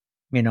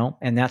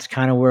 and that's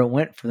kind of where it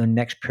went for the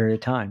next period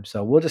of time.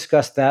 So we'll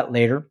discuss that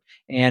later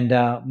and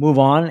move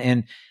on.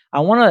 And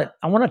I want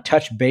to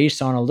touch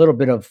base on a little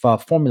bit of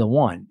Formula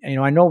One.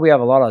 I know we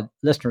have a lot of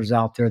listeners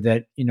out there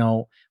that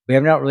we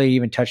have not really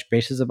even touched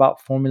bases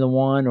about Formula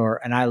One,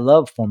 and I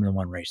love Formula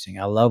One racing.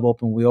 I love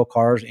open wheel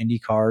cars, Indy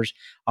cars.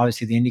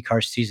 Obviously, the Indy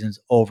car season's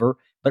over,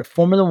 but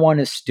Formula One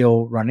is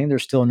still running.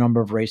 There's still a number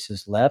of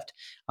races left.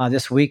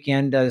 This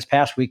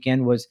past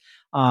weekend was.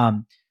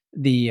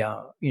 The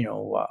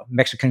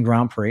Mexican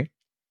Grand Prix,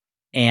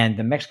 and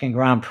the Mexican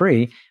Grand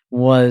Prix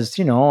was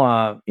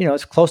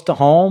it's close to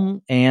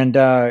home, and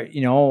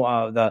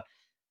the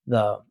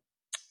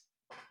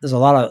there's a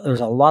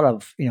lot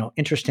of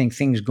interesting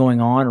things going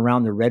on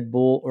around the Red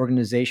Bull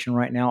organization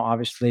right now.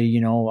 Obviously,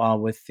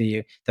 with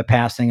the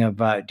passing of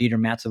Dieter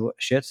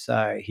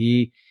Mateschitz,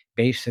 he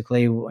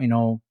basically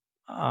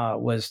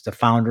was the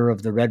founder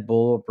of the Red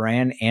Bull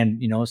brand,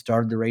 and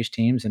started the race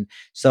teams, and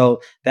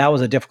so that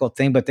was a difficult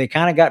thing. But they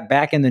kind of got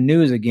back in the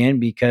news again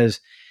because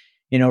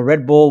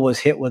Red Bull was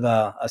hit with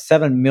a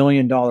 $7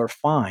 million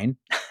fine.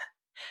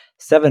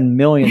 $7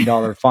 million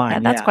Yeah,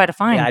 fine. that's Yeah. quite a Yeah.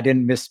 fine. I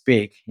didn't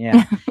misspeak.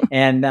 Yeah.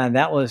 And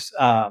that was,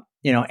 and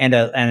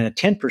a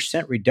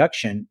 10%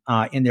 reduction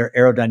in their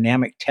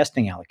aerodynamic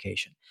testing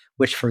allocation,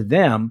 which for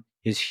them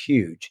is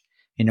huge.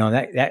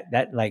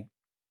 That like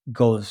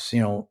goes,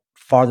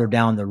 farther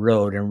down the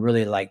road and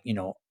really like,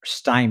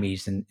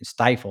 stymies and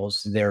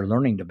stifles their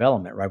learning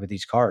development, right, with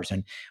these cars.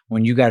 And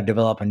when you got to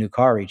develop a new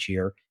car each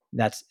year,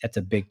 that's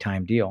a big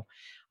time deal.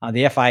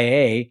 The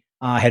FIA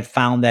had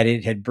found that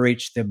it had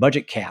breached the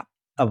budget cap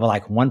of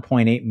like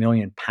 1.8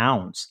 million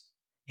pounds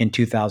in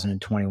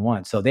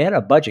 2021. So they had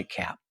a budget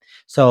cap.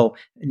 So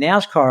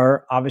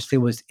NASCAR obviously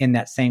was in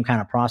that same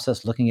kind of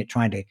process, looking at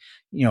trying to,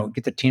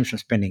 get the teams from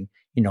spending,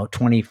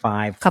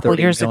 25, Couple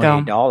years $30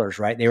 million, ago.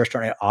 right? They were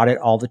starting to audit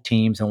all the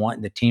teams and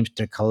wanting the teams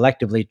to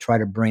collectively try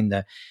to bring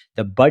the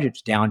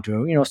budgets down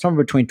to,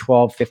 somewhere between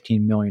 12,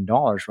 $15 million,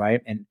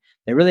 right? And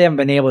they really haven't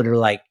been able to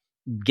like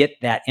get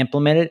that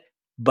implemented,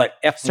 but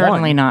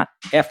Certainly not.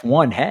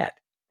 F1 had.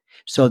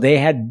 So they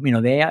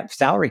have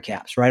salary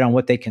caps right on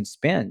what they can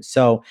spend.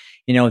 So,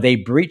 they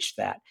breached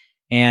that.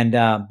 And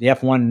the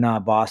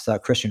F1 boss,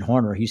 Christian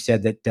Horner, he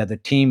said that the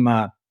team,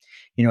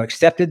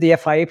 accepted the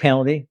FIA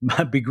penalty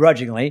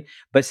begrudgingly,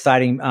 but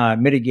citing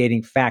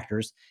mitigating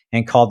factors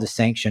and called the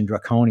sanction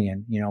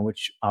draconian,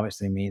 which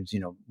obviously means,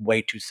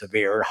 way too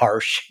severe or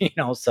harsh,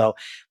 so,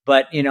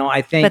 but,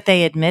 I think, But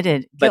they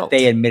admitted but guilt.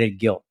 they admitted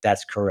guilt.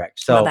 That's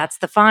correct. Well, So that's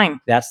the fine.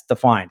 that's the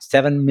fine,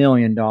 $7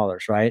 million,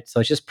 right?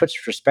 So it just puts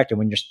perspective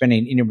when you're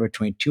spending anywhere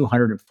between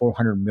 200 and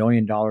 $400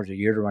 million a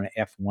year to run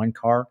an F1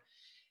 car.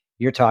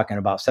 You're talking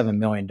about $7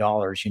 million,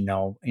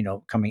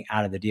 coming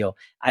out of the deal.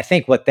 I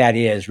think what that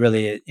is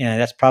really,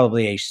 that's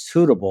probably a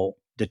suitable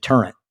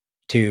deterrent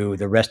to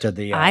the rest of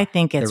I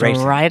think the it's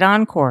racing, right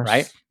on course.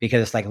 right?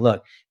 Because it's like,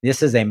 look,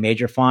 this is a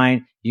major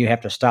fine. You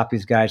have to stop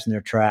these guys in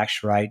their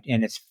tracks, right?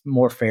 And it's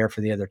more fair for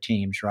the other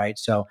teams, right?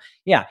 So,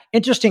 yeah,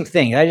 interesting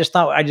thing. I just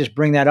thought I just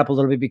bring that up a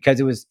little bit because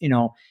it was,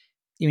 when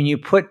you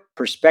put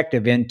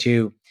perspective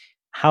into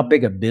how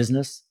big a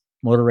business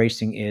motor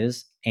racing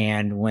is,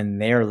 and when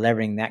they're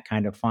levying that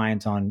kind of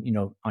fines on,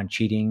 on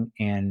cheating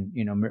and,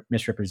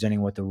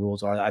 misrepresenting what the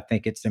rules are, I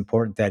think it's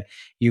important that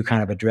you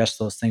kind of address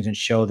those things and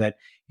show that,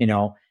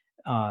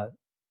 uh,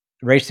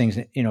 racing's,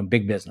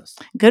 big business.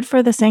 Good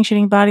for the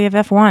sanctioning body of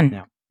F1.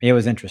 Yeah, it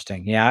was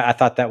interesting. Yeah, I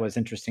thought that was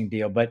interesting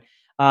deal. But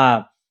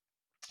uh,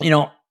 you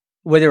know,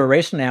 where they were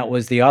racing at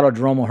was the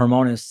Autodromo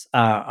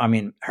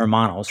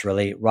Hermanos,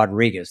 really,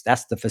 Rodriguez.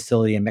 That's the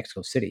facility in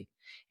Mexico City.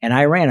 And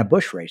I ran a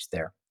bush race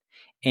there.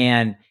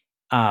 And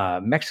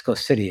Mexico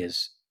City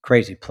is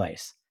crazy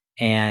place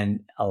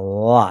and a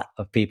lot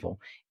of people.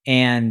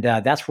 And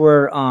that's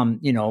where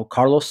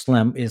Carlos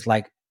Slim is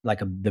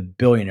the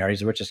billionaire.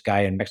 He's the richest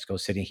guy in Mexico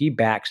City. He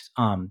backs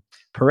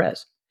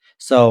Perez.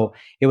 So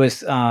it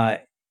was one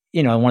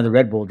of the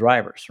Red Bull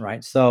drivers,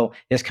 right? So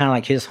it's kind of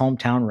like his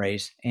hometown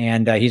race,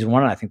 and he's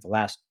won it, I think, the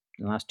last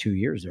 2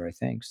 years there, I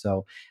think.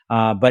 So,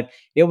 but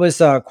it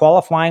was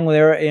qualifying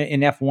there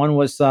in F1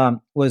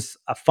 was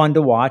fun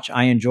to watch.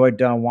 I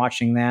enjoyed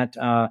watching that.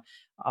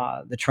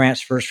 The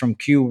transfers from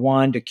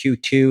Q1 to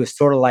Q2 is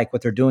sort of like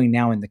what they're doing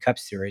now in the Cup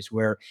Series,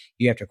 where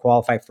you have to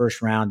qualify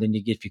first round, then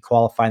if you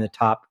qualify in the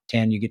top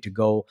 10, you get to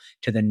go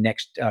to the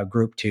next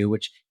Group 2,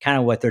 which kind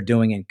of what they're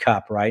doing in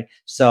Cup, right?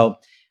 So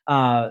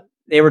they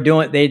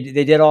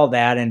did all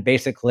that, and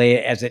basically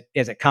as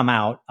it come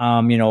out,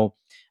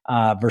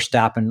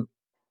 Verstappen,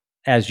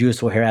 as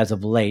useful here as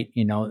of late,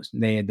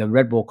 the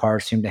Red Bull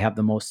cars seem to have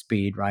the most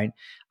speed, right?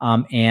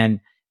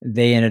 And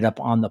they ended up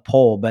on the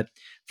pole, but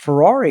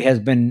Ferrari has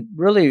been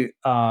really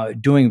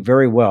doing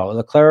very well.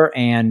 Leclerc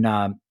and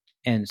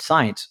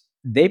Sainz,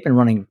 they've been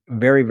running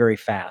very, very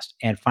fast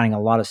and finding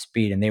a lot of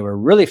speed, and they were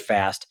really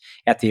fast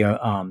at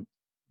the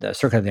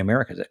Circuit of the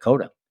Americas at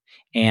Coda.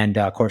 And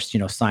of course,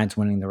 Sainz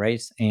winning the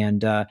race,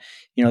 and the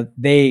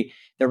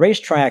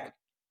racetrack.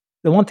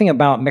 The one thing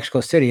about Mexico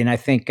City, and I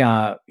think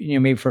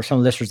maybe for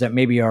some listeners that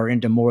maybe are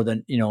into more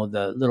than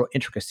the little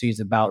intricacies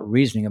about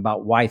reasoning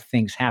about why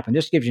things happen.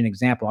 Just gives you an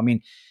example. I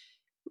mean,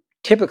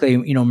 typically,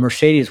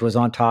 Mercedes was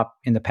on top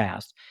in the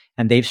past,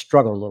 and they've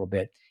struggled a little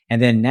bit.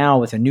 And then now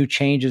with the new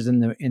changes in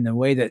the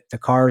way that the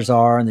cars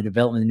are and the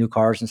development of new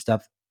cars and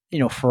stuff,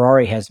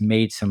 Ferrari has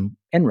made some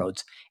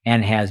inroads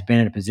and has been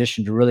in a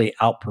position to really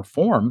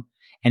outperform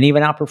and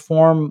even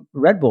outperform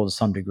Red Bull to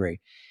some degree.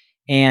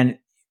 And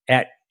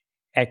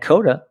at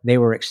Coda, they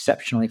were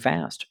exceptionally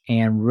fast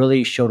and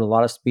really showed a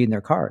lot of speed in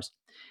their cars.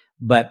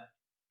 But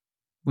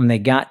when they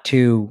got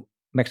to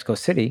Mexico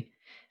City,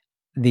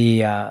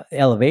 the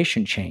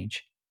elevation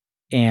change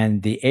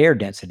and the air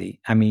density.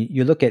 I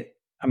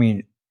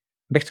mean,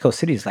 Mexico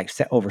City is like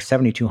over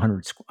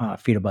 7,200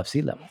 feet above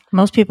sea level.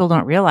 Most people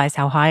don't realize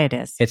how high it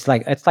is. It's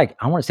like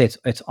I want to say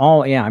it's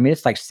all, yeah. I mean,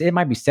 it's like it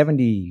might be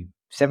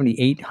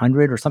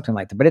 7,800 or something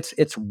like that, but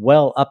it's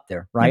well up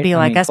there, right? It'd be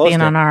like us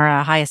being on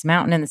our highest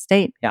mountain in the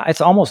state. Yeah, it's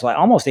almost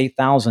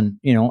 8,000,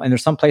 and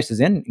there's some places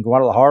in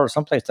Guadalajara or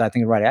some places I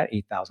think are right at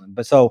 8,000.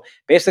 But so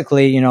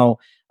basically,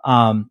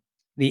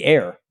 the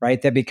air,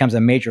 right? That becomes a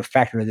major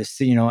factor of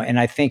this, and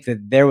I think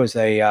that there was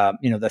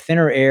the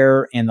thinner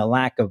air and the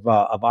lack of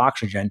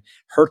oxygen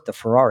hurt the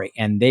Ferrari,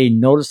 and they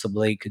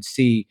noticeably could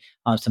see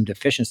some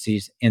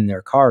deficiencies in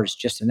their cars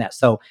just in that.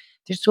 So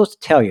just supposed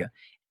to tell you,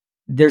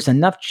 there's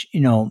enough,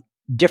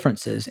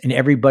 differences in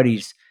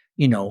everybody's,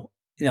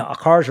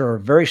 cars are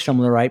very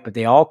similar, right? But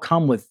they all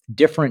come with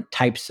different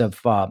types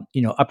of,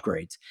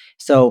 upgrades.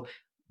 So,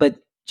 but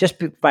just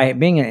by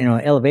being an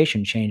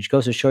elevation change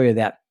goes to show you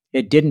that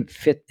it didn't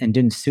fit and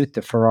didn't suit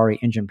the Ferrari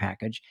engine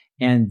package,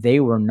 and they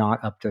were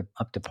not up to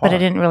But it par.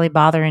 didn't really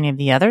bother any of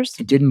the others?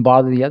 It didn't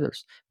bother the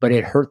others, but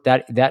it hurt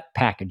that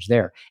package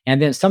there.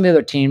 And then some of the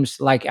other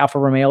teams, like Alfa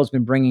Romeo, has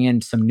been bringing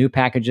in some new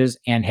packages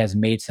and has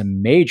made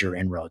some major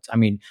inroads. I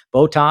mean,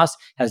 Bottas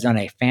has done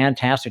a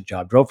fantastic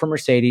job. Drove for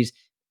Mercedes,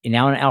 and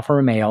now in Alfa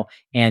Romeo,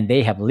 and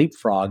they have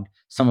leapfrogged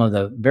some of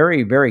the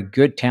very, very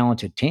good,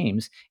 talented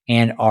teams,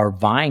 and are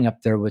vying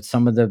up there with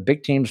some of the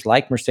big teams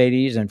like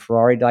Mercedes and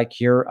Ferrari. Like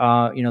here,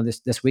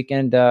 this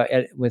weekend,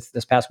 with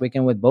this past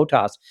weekend with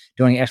Bottas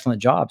doing an excellent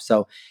job.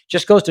 So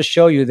just goes to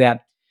show you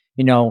that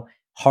you know,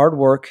 hard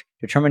work,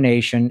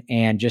 determination,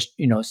 and just,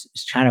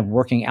 kind of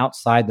working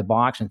outside the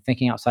box and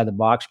thinking outside the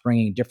box,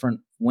 bringing different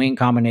wing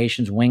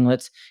combinations,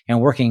 winglets,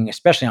 and working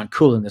especially on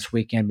cooling this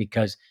weekend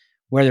because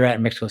where they're at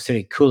in Mexico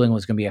City, cooling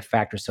was going to be a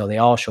factor. So they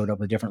all showed up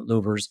with different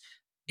louvers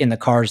in the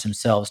cars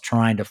themselves,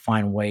 trying to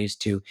find ways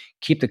to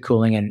keep the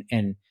cooling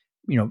and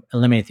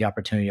eliminate the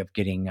opportunity of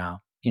getting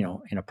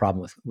in a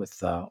problem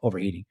with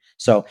overheating.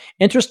 So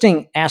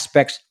interesting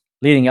aspects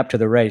leading up to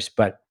the race,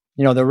 but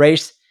the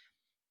race,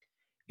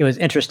 it was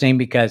interesting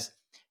because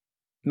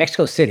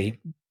Mexico City,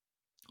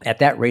 at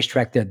that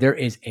racetrack there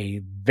is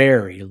a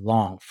very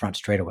long front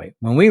straightaway.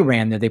 When we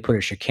ran there, they put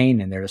a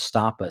chicane in there to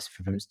stop us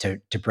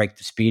to break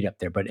the speed up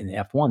there. But in the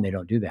F1, they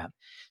don't do that.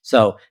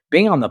 So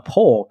being on the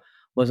pole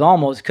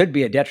could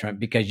be a detriment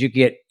because you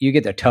get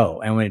the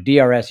toe. And when a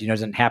DRS,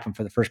 doesn't happen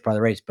for the first part of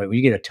the race, but when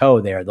you get a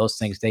toe there, those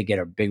things, they get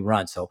a big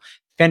run. So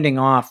fending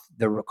off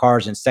the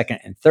cars in second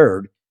and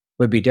third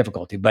would be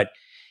difficulty. But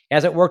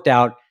as it worked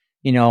out,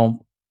 you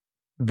know,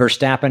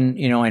 Verstappen,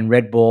 and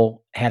Red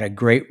Bull had a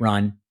great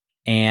run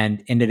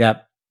and ended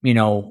up,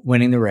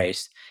 winning the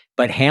race.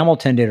 But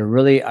Hamilton did a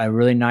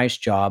really nice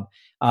job.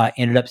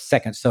 Ended up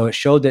second, so it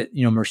showed that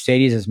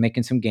Mercedes is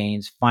making some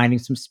gains, finding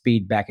some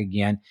speed back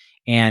again,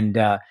 and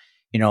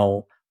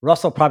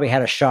Russell probably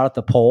had a shot at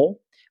the pole,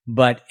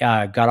 but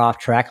got off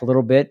track a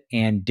little bit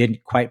and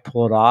didn't quite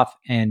pull it off,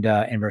 and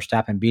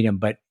Verstappen beat him,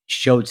 but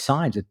showed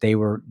signs that they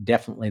were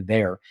definitely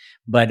there.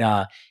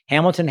 But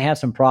Hamilton had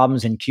some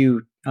problems in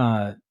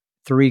Q3.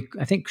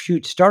 I think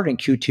starting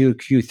Q2,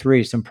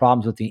 Q3, some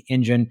problems with the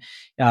engine.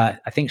 I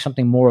think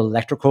something more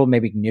electrical,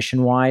 maybe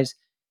ignition wise,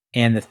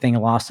 and the thing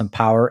lost some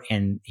power,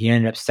 and he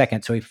ended up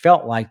second. So he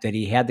felt like that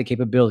he had the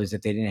capabilities,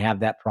 if they didn't have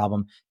that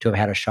problem, to have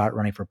had a shot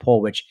running for pole,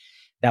 which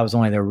that was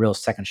only their real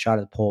second shot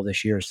at the pole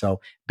this year.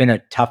 So been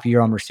a tough year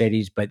on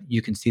Mercedes, but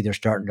you can see they're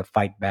starting to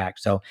fight back.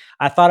 So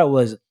I thought it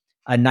was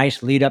a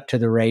nice lead up to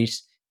the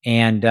race,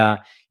 and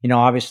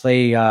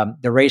obviously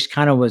the race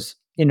kind of was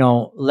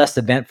less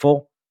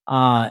eventful,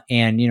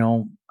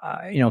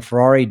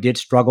 Ferrari did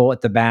struggle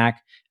at the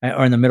back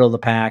or in the middle of the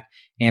pack,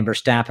 and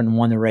Verstappen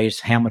won the race.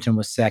 Hamilton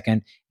was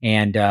second,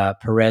 and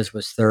Perez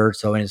was third.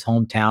 So in his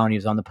hometown, he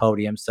was on the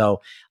podium.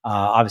 So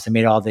obviously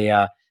made all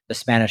the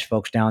Spanish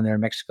folks down there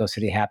in Mexico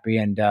City happy,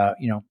 and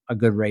a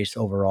good race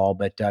overall.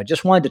 But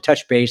just wanted to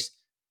touch base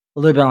a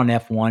little bit on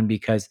F1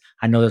 because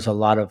I know there's a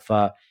lot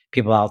of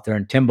people out there,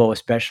 and Timbo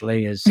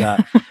especially is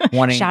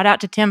wanting. Shout out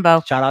to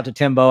Timbo, Shout out to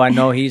Timbo. I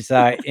know he's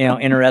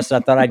interested. I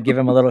thought I'd give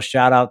him a little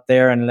shout out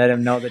there and let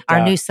him know that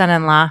our new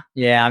son-in-law.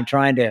 yeah, I'm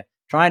trying to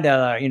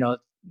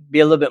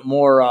be a little bit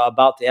more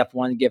about the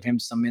F1, give him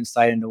some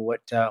insight into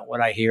what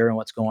I hear and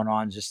what's going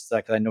on. Just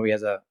because I know he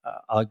has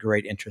a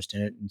great interest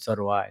in it, and so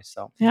do I.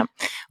 So Yep.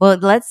 Well,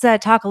 let's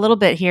talk a little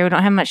bit here. We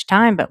don't have much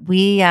time, but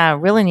we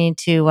really need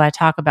to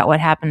talk about what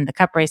happened in the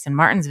Cup race in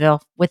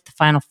Martinsville with the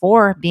Final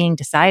Four being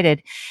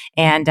decided,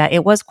 and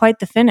it was quite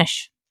the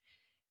finish.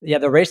 yeah,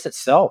 the race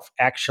itself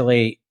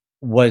actually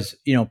was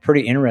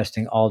pretty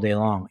interesting all day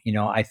long.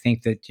 I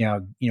think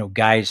that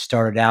guys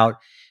started out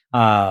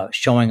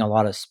showing a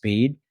lot of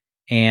speed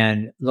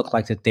and looked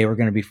like that they were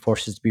going to be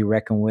forces to be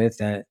reckoned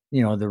with. And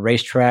the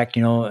racetrack,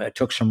 it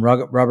took some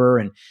rubber,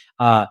 and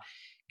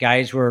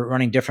guys were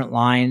running different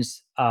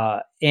lines,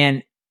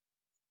 and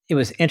it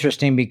was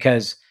interesting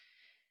because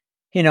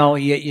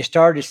you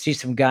started to see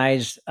some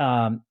guys,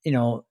 that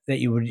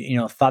you would,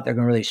 thought they're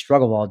going to really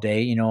struggle all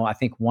day. I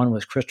think one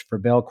was Christopher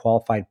Bell,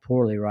 qualified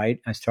poorly, right?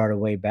 I started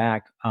way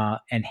back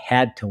and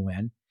had to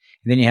win.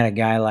 And then you had a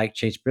guy like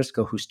Chase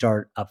Briscoe who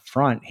started up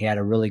front. He had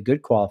a really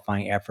good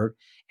qualifying effort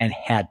and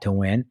had to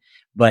win,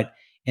 but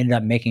ended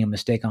up making a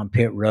mistake on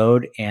pit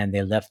road, and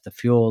they left the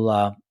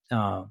fuel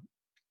can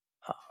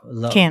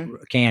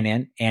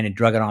in, and it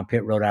drug it on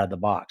pit road out of the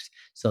box.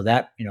 So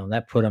that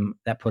put him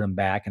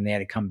back, and they had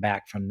to come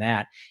back from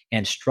that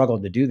and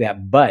struggled to do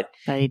that. But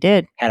he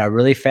did. Had a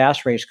really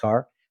fast race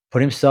car,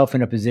 put himself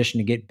in a position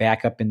to get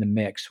back up in the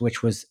mix,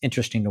 which was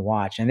interesting to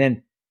watch. And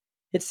then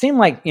it seemed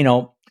like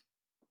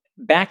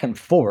back and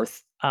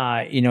forth.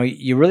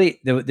 You really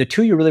the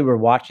two you really were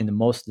watching the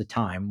most of the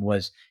time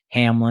was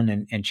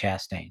Hamlin and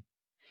Chastain,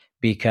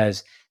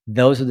 because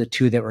those are the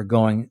two that were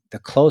going the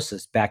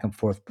closest back and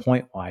forth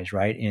point wise,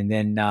 right? And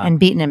then and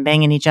beating and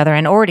banging each other,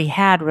 and already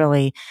had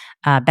really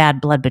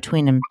bad blood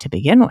between them to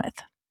begin with.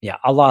 Yeah,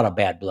 a lot of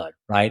bad blood,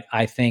 right?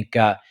 I think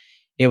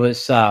it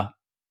was, I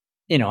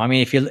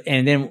mean,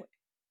 and then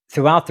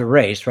throughout the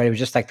race, right, it was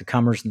just like the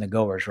comers and the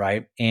goers,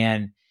 right?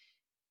 And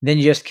then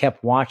you just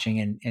kept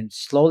watching, and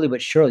slowly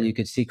but surely you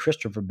could see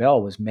Christopher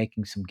Bell was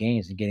making some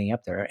gains and getting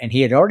up there. And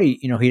he had already,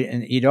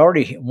 he'd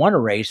already won a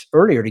race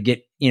earlier to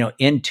get,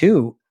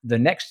 into the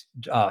next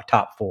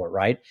top four,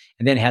 right?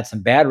 And then had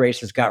some bad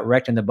races, got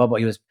wrecked in the bubble.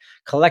 He was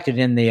collected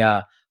in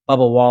the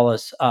Bubba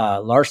Wallace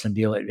Larson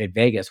deal at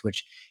Vegas,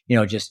 which,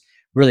 just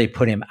really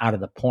put him out of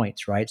the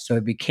points, right? So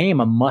it became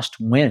a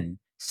must-win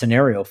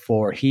scenario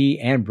for he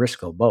and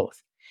Briscoe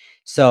both.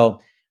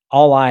 So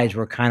all eyes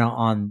were kind of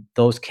on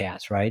those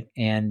cats, right?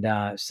 And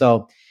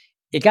so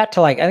it got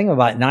to, like, I think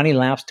about 90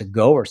 laps to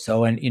go or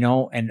so, and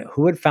and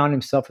who had found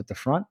himself at the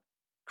front?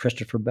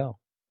 Christopher Bell.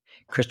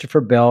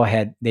 Christopher Bell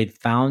they'd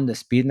found the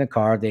speed in the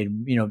car. They'd,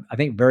 I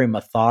think very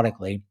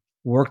methodically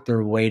worked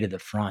their way to the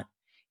front.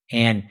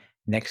 And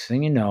next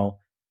thing you know,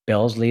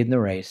 Bell's leading the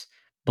race.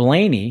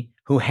 Blaney,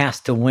 who has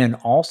to win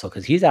also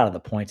because he's out of the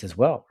points as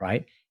well,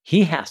 right?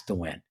 He has to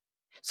win.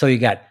 So you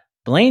got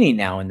Blaney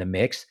now in the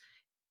mix,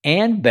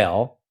 and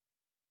Bell,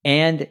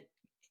 and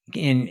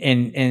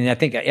and I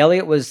think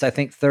Elliott was, I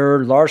think,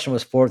 third, Larson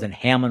was fourth, and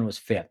Hamlin was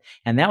fifth.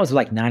 And that was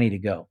like 90 to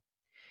go.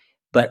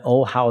 But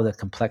oh, how the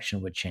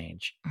complexion would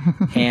change.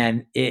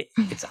 And it's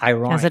As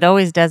ironic, it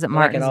always does at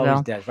like it always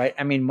Martinsville. does, right?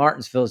 I mean,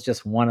 Martinsville is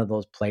just one of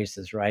those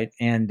places, right?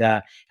 And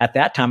at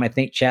that time, I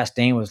think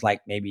Chastain was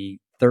like maybe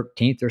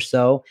 13th or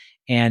so,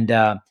 and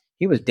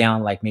he was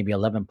down like maybe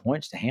 11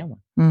 points to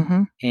Hamlin.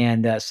 Mhm.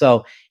 And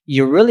so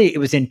it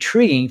was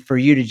intriguing for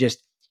you to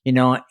just,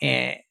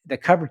 the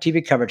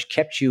TV coverage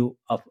kept you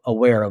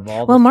aware of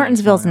all the Well, things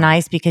Martinsville's going on.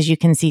 nice because you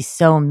can see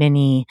so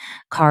many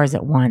cars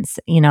at once.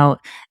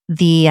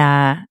 The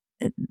uh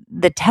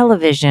the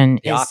television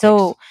The is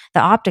optics. the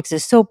optics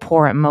is so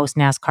poor at most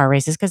NASCAR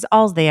races because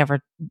all you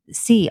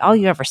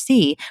ever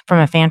see from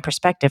a fan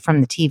perspective from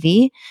the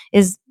TV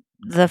is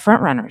the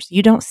front runners.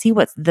 You don't see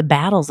what's the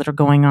battles that are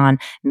going on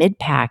mid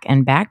pack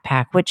and back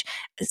pack, which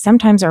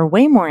sometimes are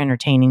way more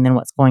entertaining than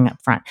what's going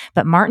up front.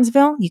 But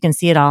Martinsville, you can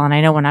see it all. And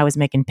I know when I was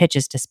making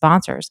pitches to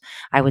sponsors,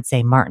 I would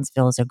say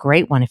Martinsville is a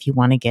great one if you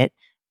want to get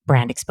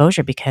brand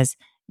exposure because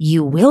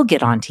you will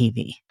get on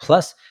TV.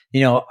 Plus,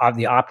 of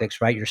the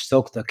optics, right?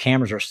 The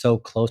cameras are so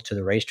close to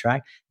the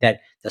racetrack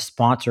that the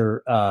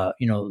sponsor,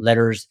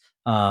 letters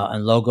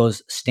and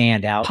logos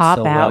stand out Pop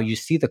so well. out. You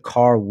see the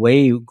car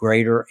way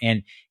greater,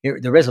 and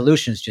the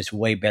resolution is just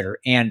way better.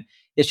 And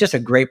it's just a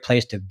great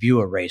place to view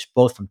a race,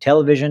 both from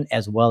television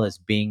as well as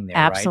being there,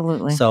 right?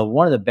 Absolutely. So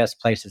one of the best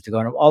places to go,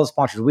 and all the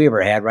sponsors we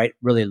ever had, right,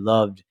 really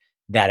loved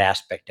that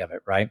aspect of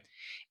it, right?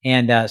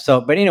 And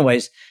but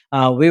anyways,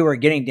 we were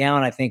getting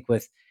down, I think,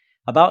 with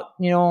about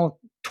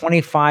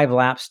 25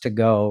 laps to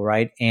go,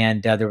 right?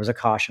 And there was a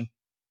caution,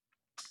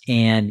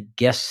 and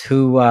guess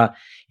who?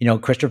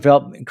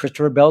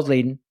 Christopher Bell's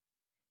leading,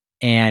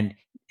 and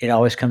it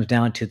always comes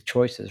down to the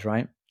choices,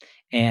 right?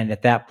 And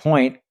at that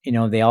point,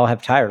 they all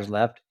have tires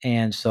left,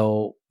 and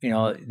so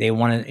they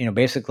want to,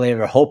 basically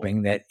they're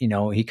hoping that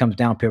he comes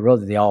down pit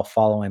road, that they all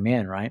follow him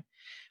in, right?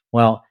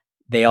 Well,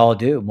 they all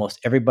do. Most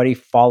everybody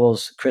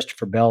follows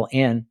Christopher Bell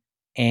in,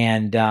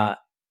 and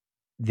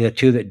the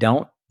two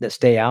that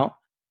stay out,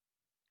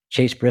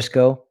 Chase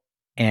Briscoe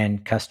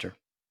and Custer.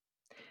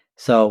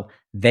 So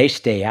they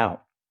stay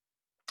out.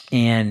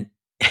 And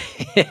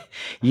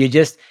you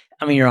just,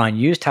 I mean, you're on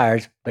used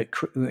tires, but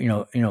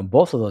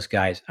both of those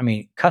guys, I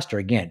mean, Custer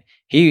again,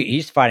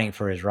 he's fighting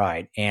for his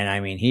ride. And I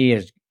mean, he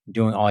is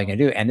doing all he can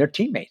do, and they're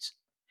teammates.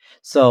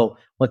 So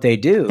what they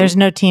There's do,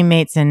 no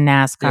teammates in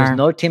there's NASCAR.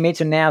 no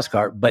teammates in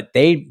NASCAR, but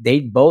they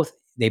both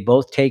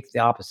take the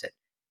opposite.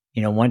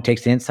 One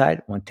takes the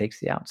inside, one takes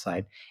the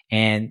outside,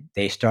 and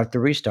they start the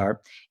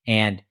restart.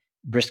 And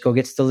Briscoe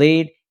gets the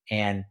lead,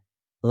 and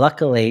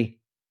luckily,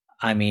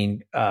 I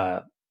mean,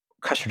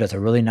 Custer does a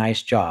really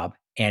nice job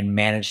and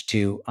managed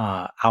to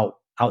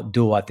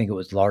outduel, I think it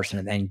was Larson,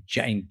 and then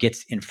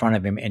gets in front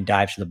of him and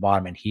dives to the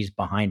bottom, and he's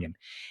behind him.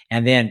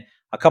 And then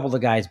a couple of the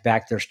guys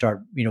back there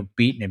start,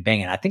 beating and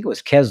banging. I think it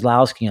was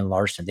Keselowski and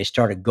Larson. They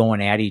started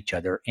going at each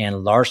other, and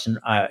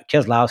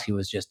Keselowski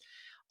was just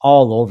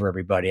all over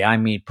everybody. I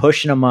mean,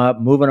 pushing them up,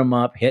 moving them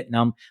up, hitting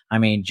them. I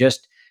mean,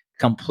 just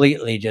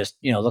completely just,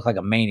 looked like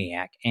a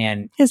maniac.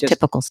 And His just,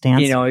 typical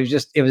stance. it was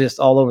just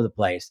all over the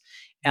place.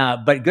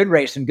 But good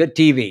racing, good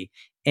TV,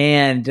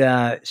 and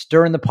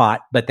stirring the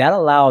pot. But that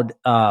allowed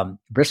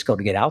Briscoe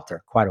to get out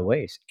there quite a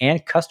ways,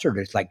 and Custer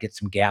to like get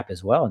some gap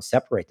as well and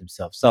separate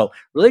themselves. So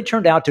really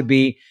turned out to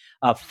be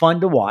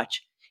fun to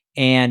watch.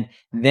 And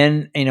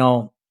then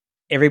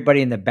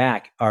everybody in the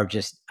back are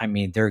just, I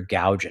mean, they're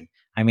gouging.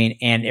 I mean,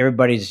 and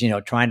everybody's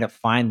trying to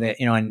find the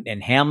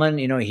and Hamlin,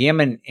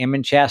 him and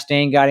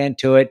Chastain got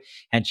into it,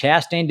 and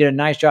Chastain did a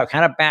nice job,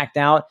 kind of backed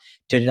out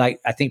to, like,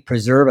 I think,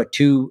 preserve a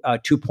 2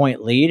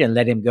 point lead and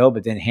let him go.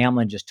 But then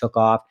Hamlin just took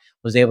off,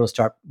 was able to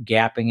start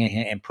gapping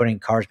and putting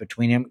cars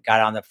between him,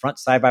 got on the front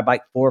side by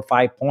like 4 or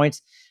 5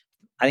 points.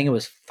 I think it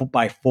was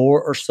by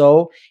 4 or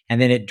so. And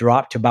then it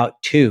dropped to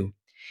about 2.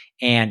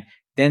 And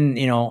then,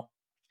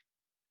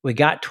 we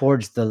got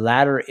towards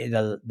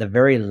the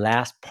very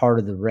last part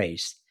of the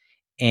race,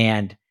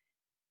 and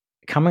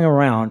coming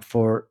around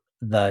for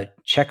the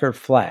checkered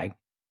flag,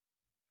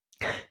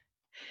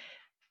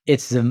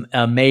 it's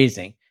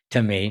amazing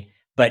to me.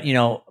 But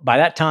by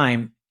that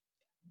time,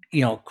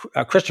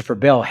 Christopher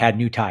Bell had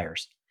new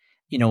tires.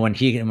 When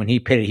he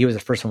pitted, he was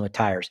the first one with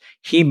tires.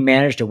 He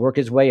managed to work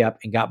his way up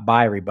and got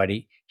by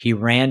everybody. He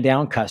ran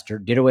down Custer,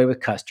 did away with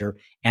Custer,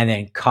 and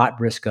then caught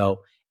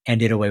Briscoe and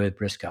did away with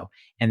Briscoe,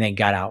 and then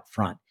got out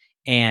front.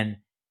 And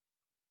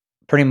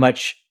pretty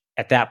much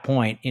at that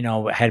point,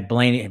 had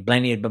Blaney.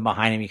 Blaney had been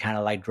behind him. He kind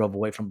of like drove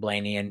away from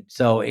Blaney, and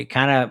so it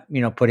kind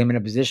of put him in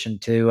a position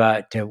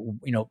to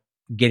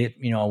get it,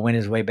 win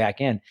his way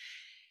back in.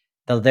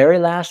 The very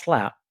last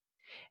lap,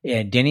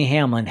 Denny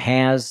Hamlin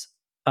has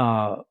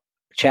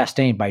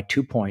Chastain by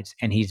 2 points,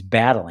 and he's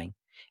battling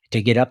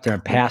to get up there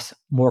and pass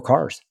more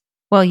cars.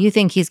 Well, you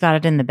think he's got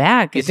it in the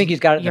bag. You think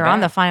he's got it in the You're bag. on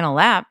the final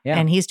lap,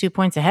 and he's 2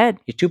 points ahead.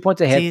 He's 2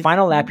 points ahead. So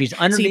final lap, he's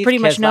underneath. So you pretty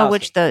much know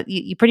which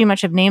you pretty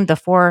much have named the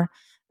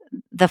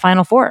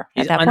final four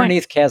he's at that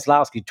underneath point.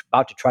 Keselowski,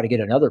 about to try to get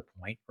another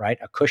point, right?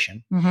 A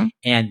cushion. Mm-hmm.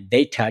 And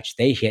they touch,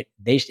 they hit,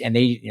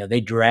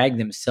 they drag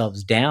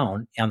themselves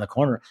down on the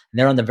corner, and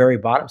they're on the very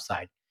bottom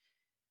side.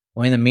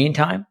 Well, in the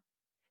meantime,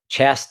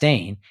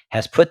 Chastain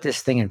has put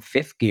this thing in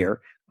fifth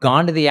gear,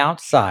 gone to the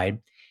outside,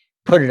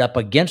 put it up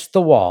against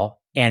the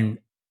wall, and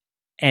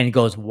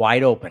goes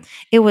wide open.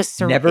 It was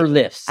never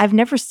lifts. I've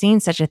never seen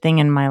such a thing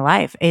in my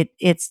life. It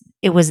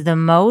was the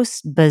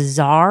most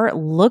bizarre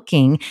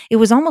looking. It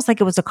was almost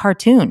like it was a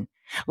cartoon.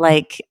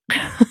 Like,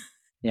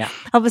 yeah.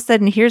 All of a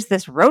sudden, here's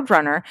this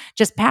roadrunner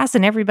just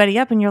passing everybody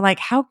up, and you're like,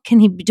 how can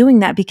he be doing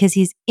that? Because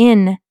he's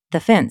in the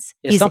fence.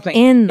 He's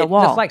in the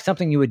wall. It's like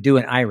something you would do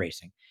in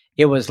iRacing.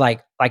 It was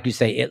like you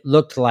say, it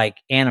looked like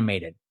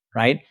animated,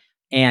 right?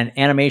 And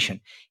animation.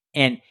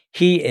 And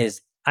he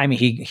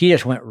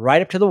just went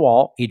right up to the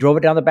wall. He drove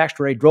it down the back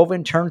straight, drove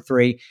in turn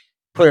 3,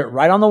 put it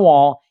right on the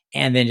wall,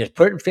 and then just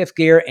put it in fifth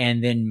gear,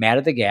 and then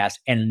matted the gas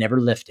and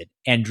never lifted,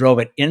 and drove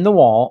it in the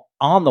wall,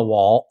 on the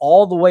wall,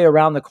 all the way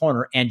around the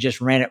corner, and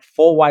just ran it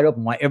full wide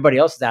open while everybody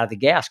else is out of the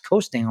gas,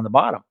 coasting on the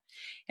bottom.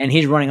 And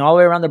he's running all the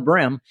way around the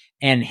brim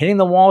and hitting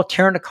the wall,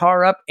 tearing the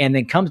car up, and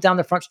then comes down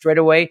the front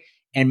straightaway.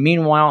 And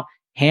meanwhile,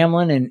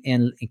 Hamlin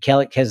and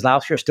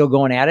Keselowski are still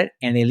going at it,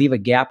 and they leave a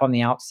gap on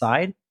the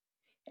outside.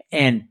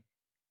 And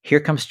here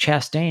comes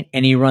Chastain,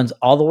 and he runs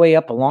all the way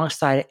up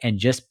alongside it and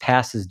just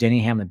passes Denny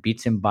Hamlin,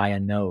 beats him by a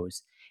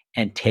nose,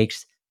 and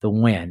takes the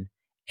win,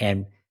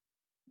 and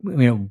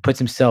puts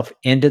himself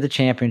into the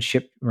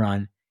championship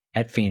run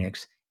at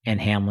Phoenix, and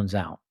Hamlin's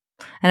out.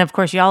 And of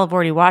course, y'all have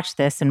already watched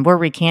this, and we're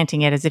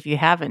recanting it as if you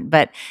haven't,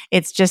 but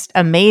it's just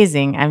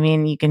amazing. I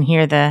mean, you can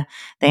hear the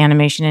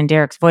animation in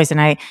Derek's voice.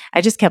 And I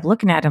just kept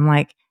looking at him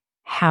like,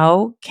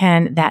 how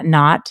can that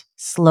not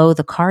slow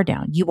the car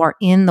down? You are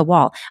in the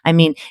wall. I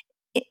mean,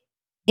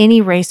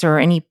 any racer or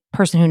any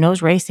person who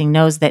knows racing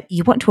knows that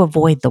you want to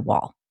avoid the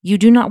wall. You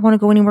do not want to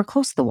go anywhere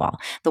close to the wall.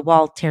 The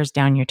wall tears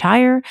down your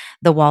tire.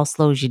 The wall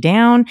slows you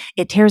down.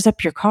 It tears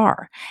up your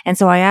car. And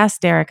so I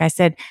asked Derek, I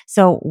said,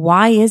 so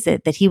why is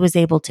it that he was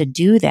able to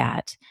do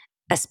that,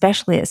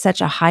 especially at such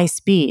a high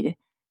speed,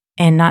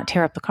 and not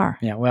tear up the car?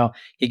 Yeah, well,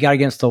 he got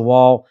against the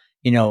wall,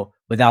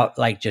 without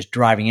like just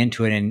driving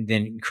into it and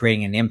then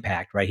creating an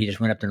impact, right? He just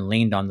went up there and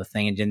leaned on the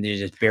thing and then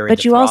just buried.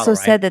 But you throttle, also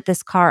right? said that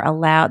this car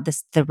allowed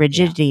the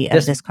rigidity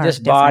of this car. This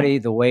body,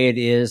 the way it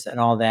is, and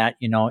all that,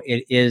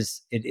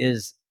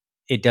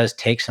 it does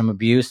take some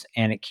abuse,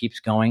 and it keeps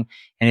going.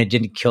 And it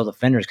didn't kill the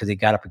fenders because he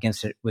got up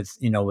against it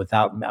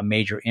without a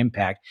major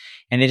impact.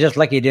 And it's just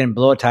like he didn't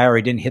blow a tire, or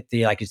he didn't hit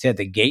like you said,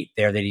 the gate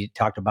there that he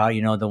talked about,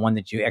 the one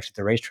that you exit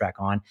the racetrack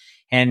on.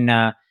 And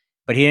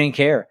but he didn't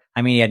care.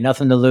 I mean, he had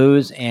nothing to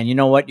lose. And you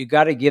know what? You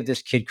got to give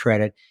this kid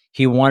credit.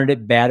 He wanted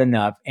it bad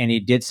enough, and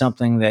he did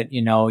something that,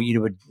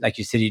 you would, like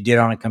you said, you did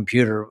on a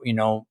computer,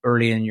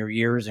 early in your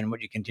years, and what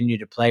you continue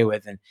to play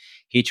with. And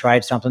he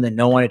tried something that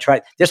no one had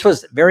tried. This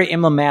was very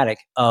emblematic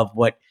of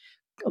what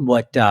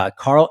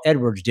Carl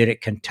Edwards did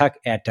at Kentucky,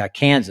 at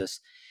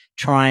Kansas,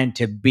 trying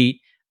to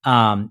beat,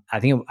 I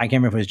can't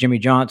remember if it was Jimmy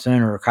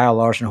Johnson or Kyle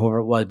Larson, whoever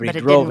it was, but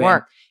he drove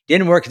in.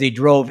 Didn't work because he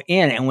drove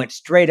in and went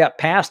straight up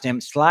past him,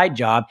 slide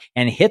job,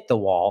 and hit the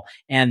wall,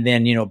 and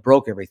then,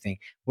 broke everything.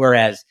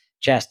 Whereas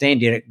Chastain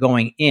did it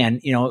going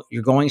in,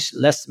 you're going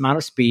less amount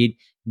of speed,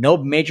 no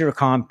major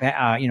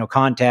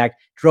contact,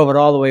 drove it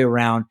all the way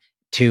around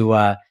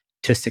to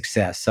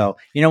success. So,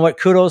 you know what?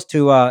 Kudos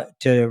to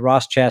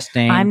Ross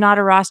Chastain. I'm not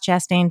a Ross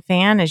Chastain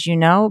fan, as you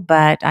know,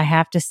 but I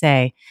have to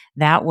say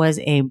that was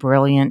a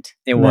brilliant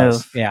move.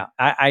 Was. Yeah.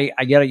 I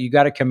get it. You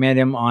got to commend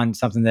him on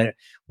something that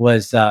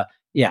was,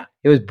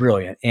 it was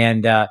brilliant.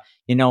 And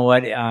you know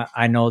what?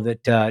 I know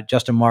that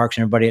Justin Marks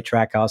and everybody at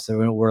Trackhouse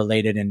were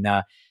elated, and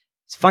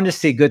it's fun to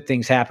see good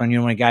things happen.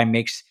 When a guy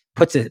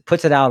puts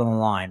it out on the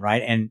line,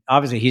 right? And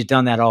obviously he's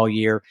done that all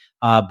year.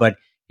 But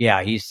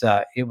yeah,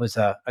 it was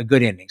a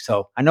good ending.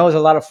 So I know it was a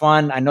lot of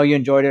fun. I know you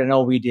enjoyed it. I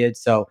know we did.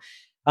 So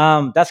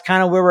that's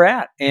kind of where we're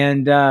at.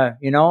 And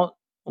want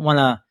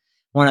to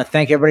want to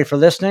thank everybody for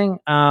listening.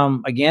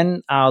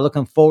 Again,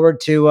 looking forward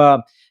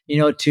to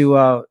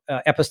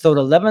episode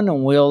 11,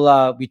 and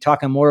we'll be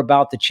talking more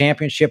about the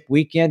championship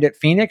weekend at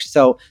Phoenix.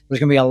 So there's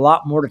going to be a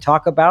lot more to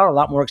talk about, a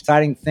lot more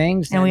exciting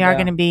things. And we are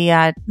going to be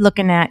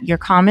looking at your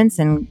comments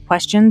and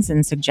questions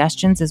and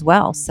suggestions as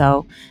well.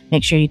 So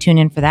make sure you tune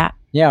in for that.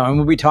 Yeah, and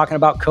we'll be talking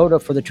about COTA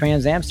for the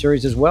Trans Am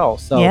Series as well.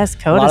 So yes,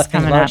 COTA's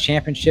coming up. A lot of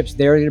championships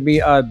there to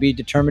be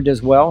determined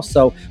as well.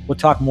 So we'll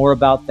talk more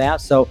about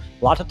that. So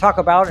a lot to talk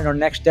about in our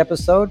next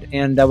episode,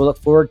 and we'll look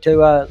forward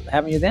to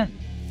having you then.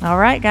 All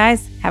right,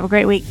 guys. Have a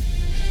great week.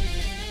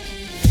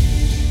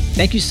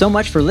 Thank you so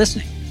much for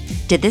listening.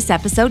 Did this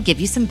episode give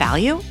you some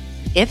value?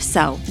 If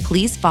so,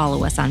 please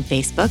follow us on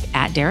Facebook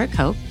at Derek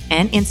Cope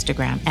and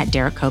Instagram at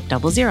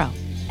DerekCope00,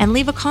 and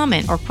leave a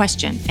comment or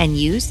question and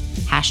use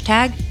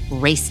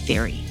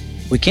 #RaceTheory.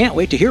 We can't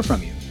wait to hear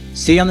from you.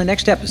 See you on the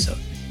next episode.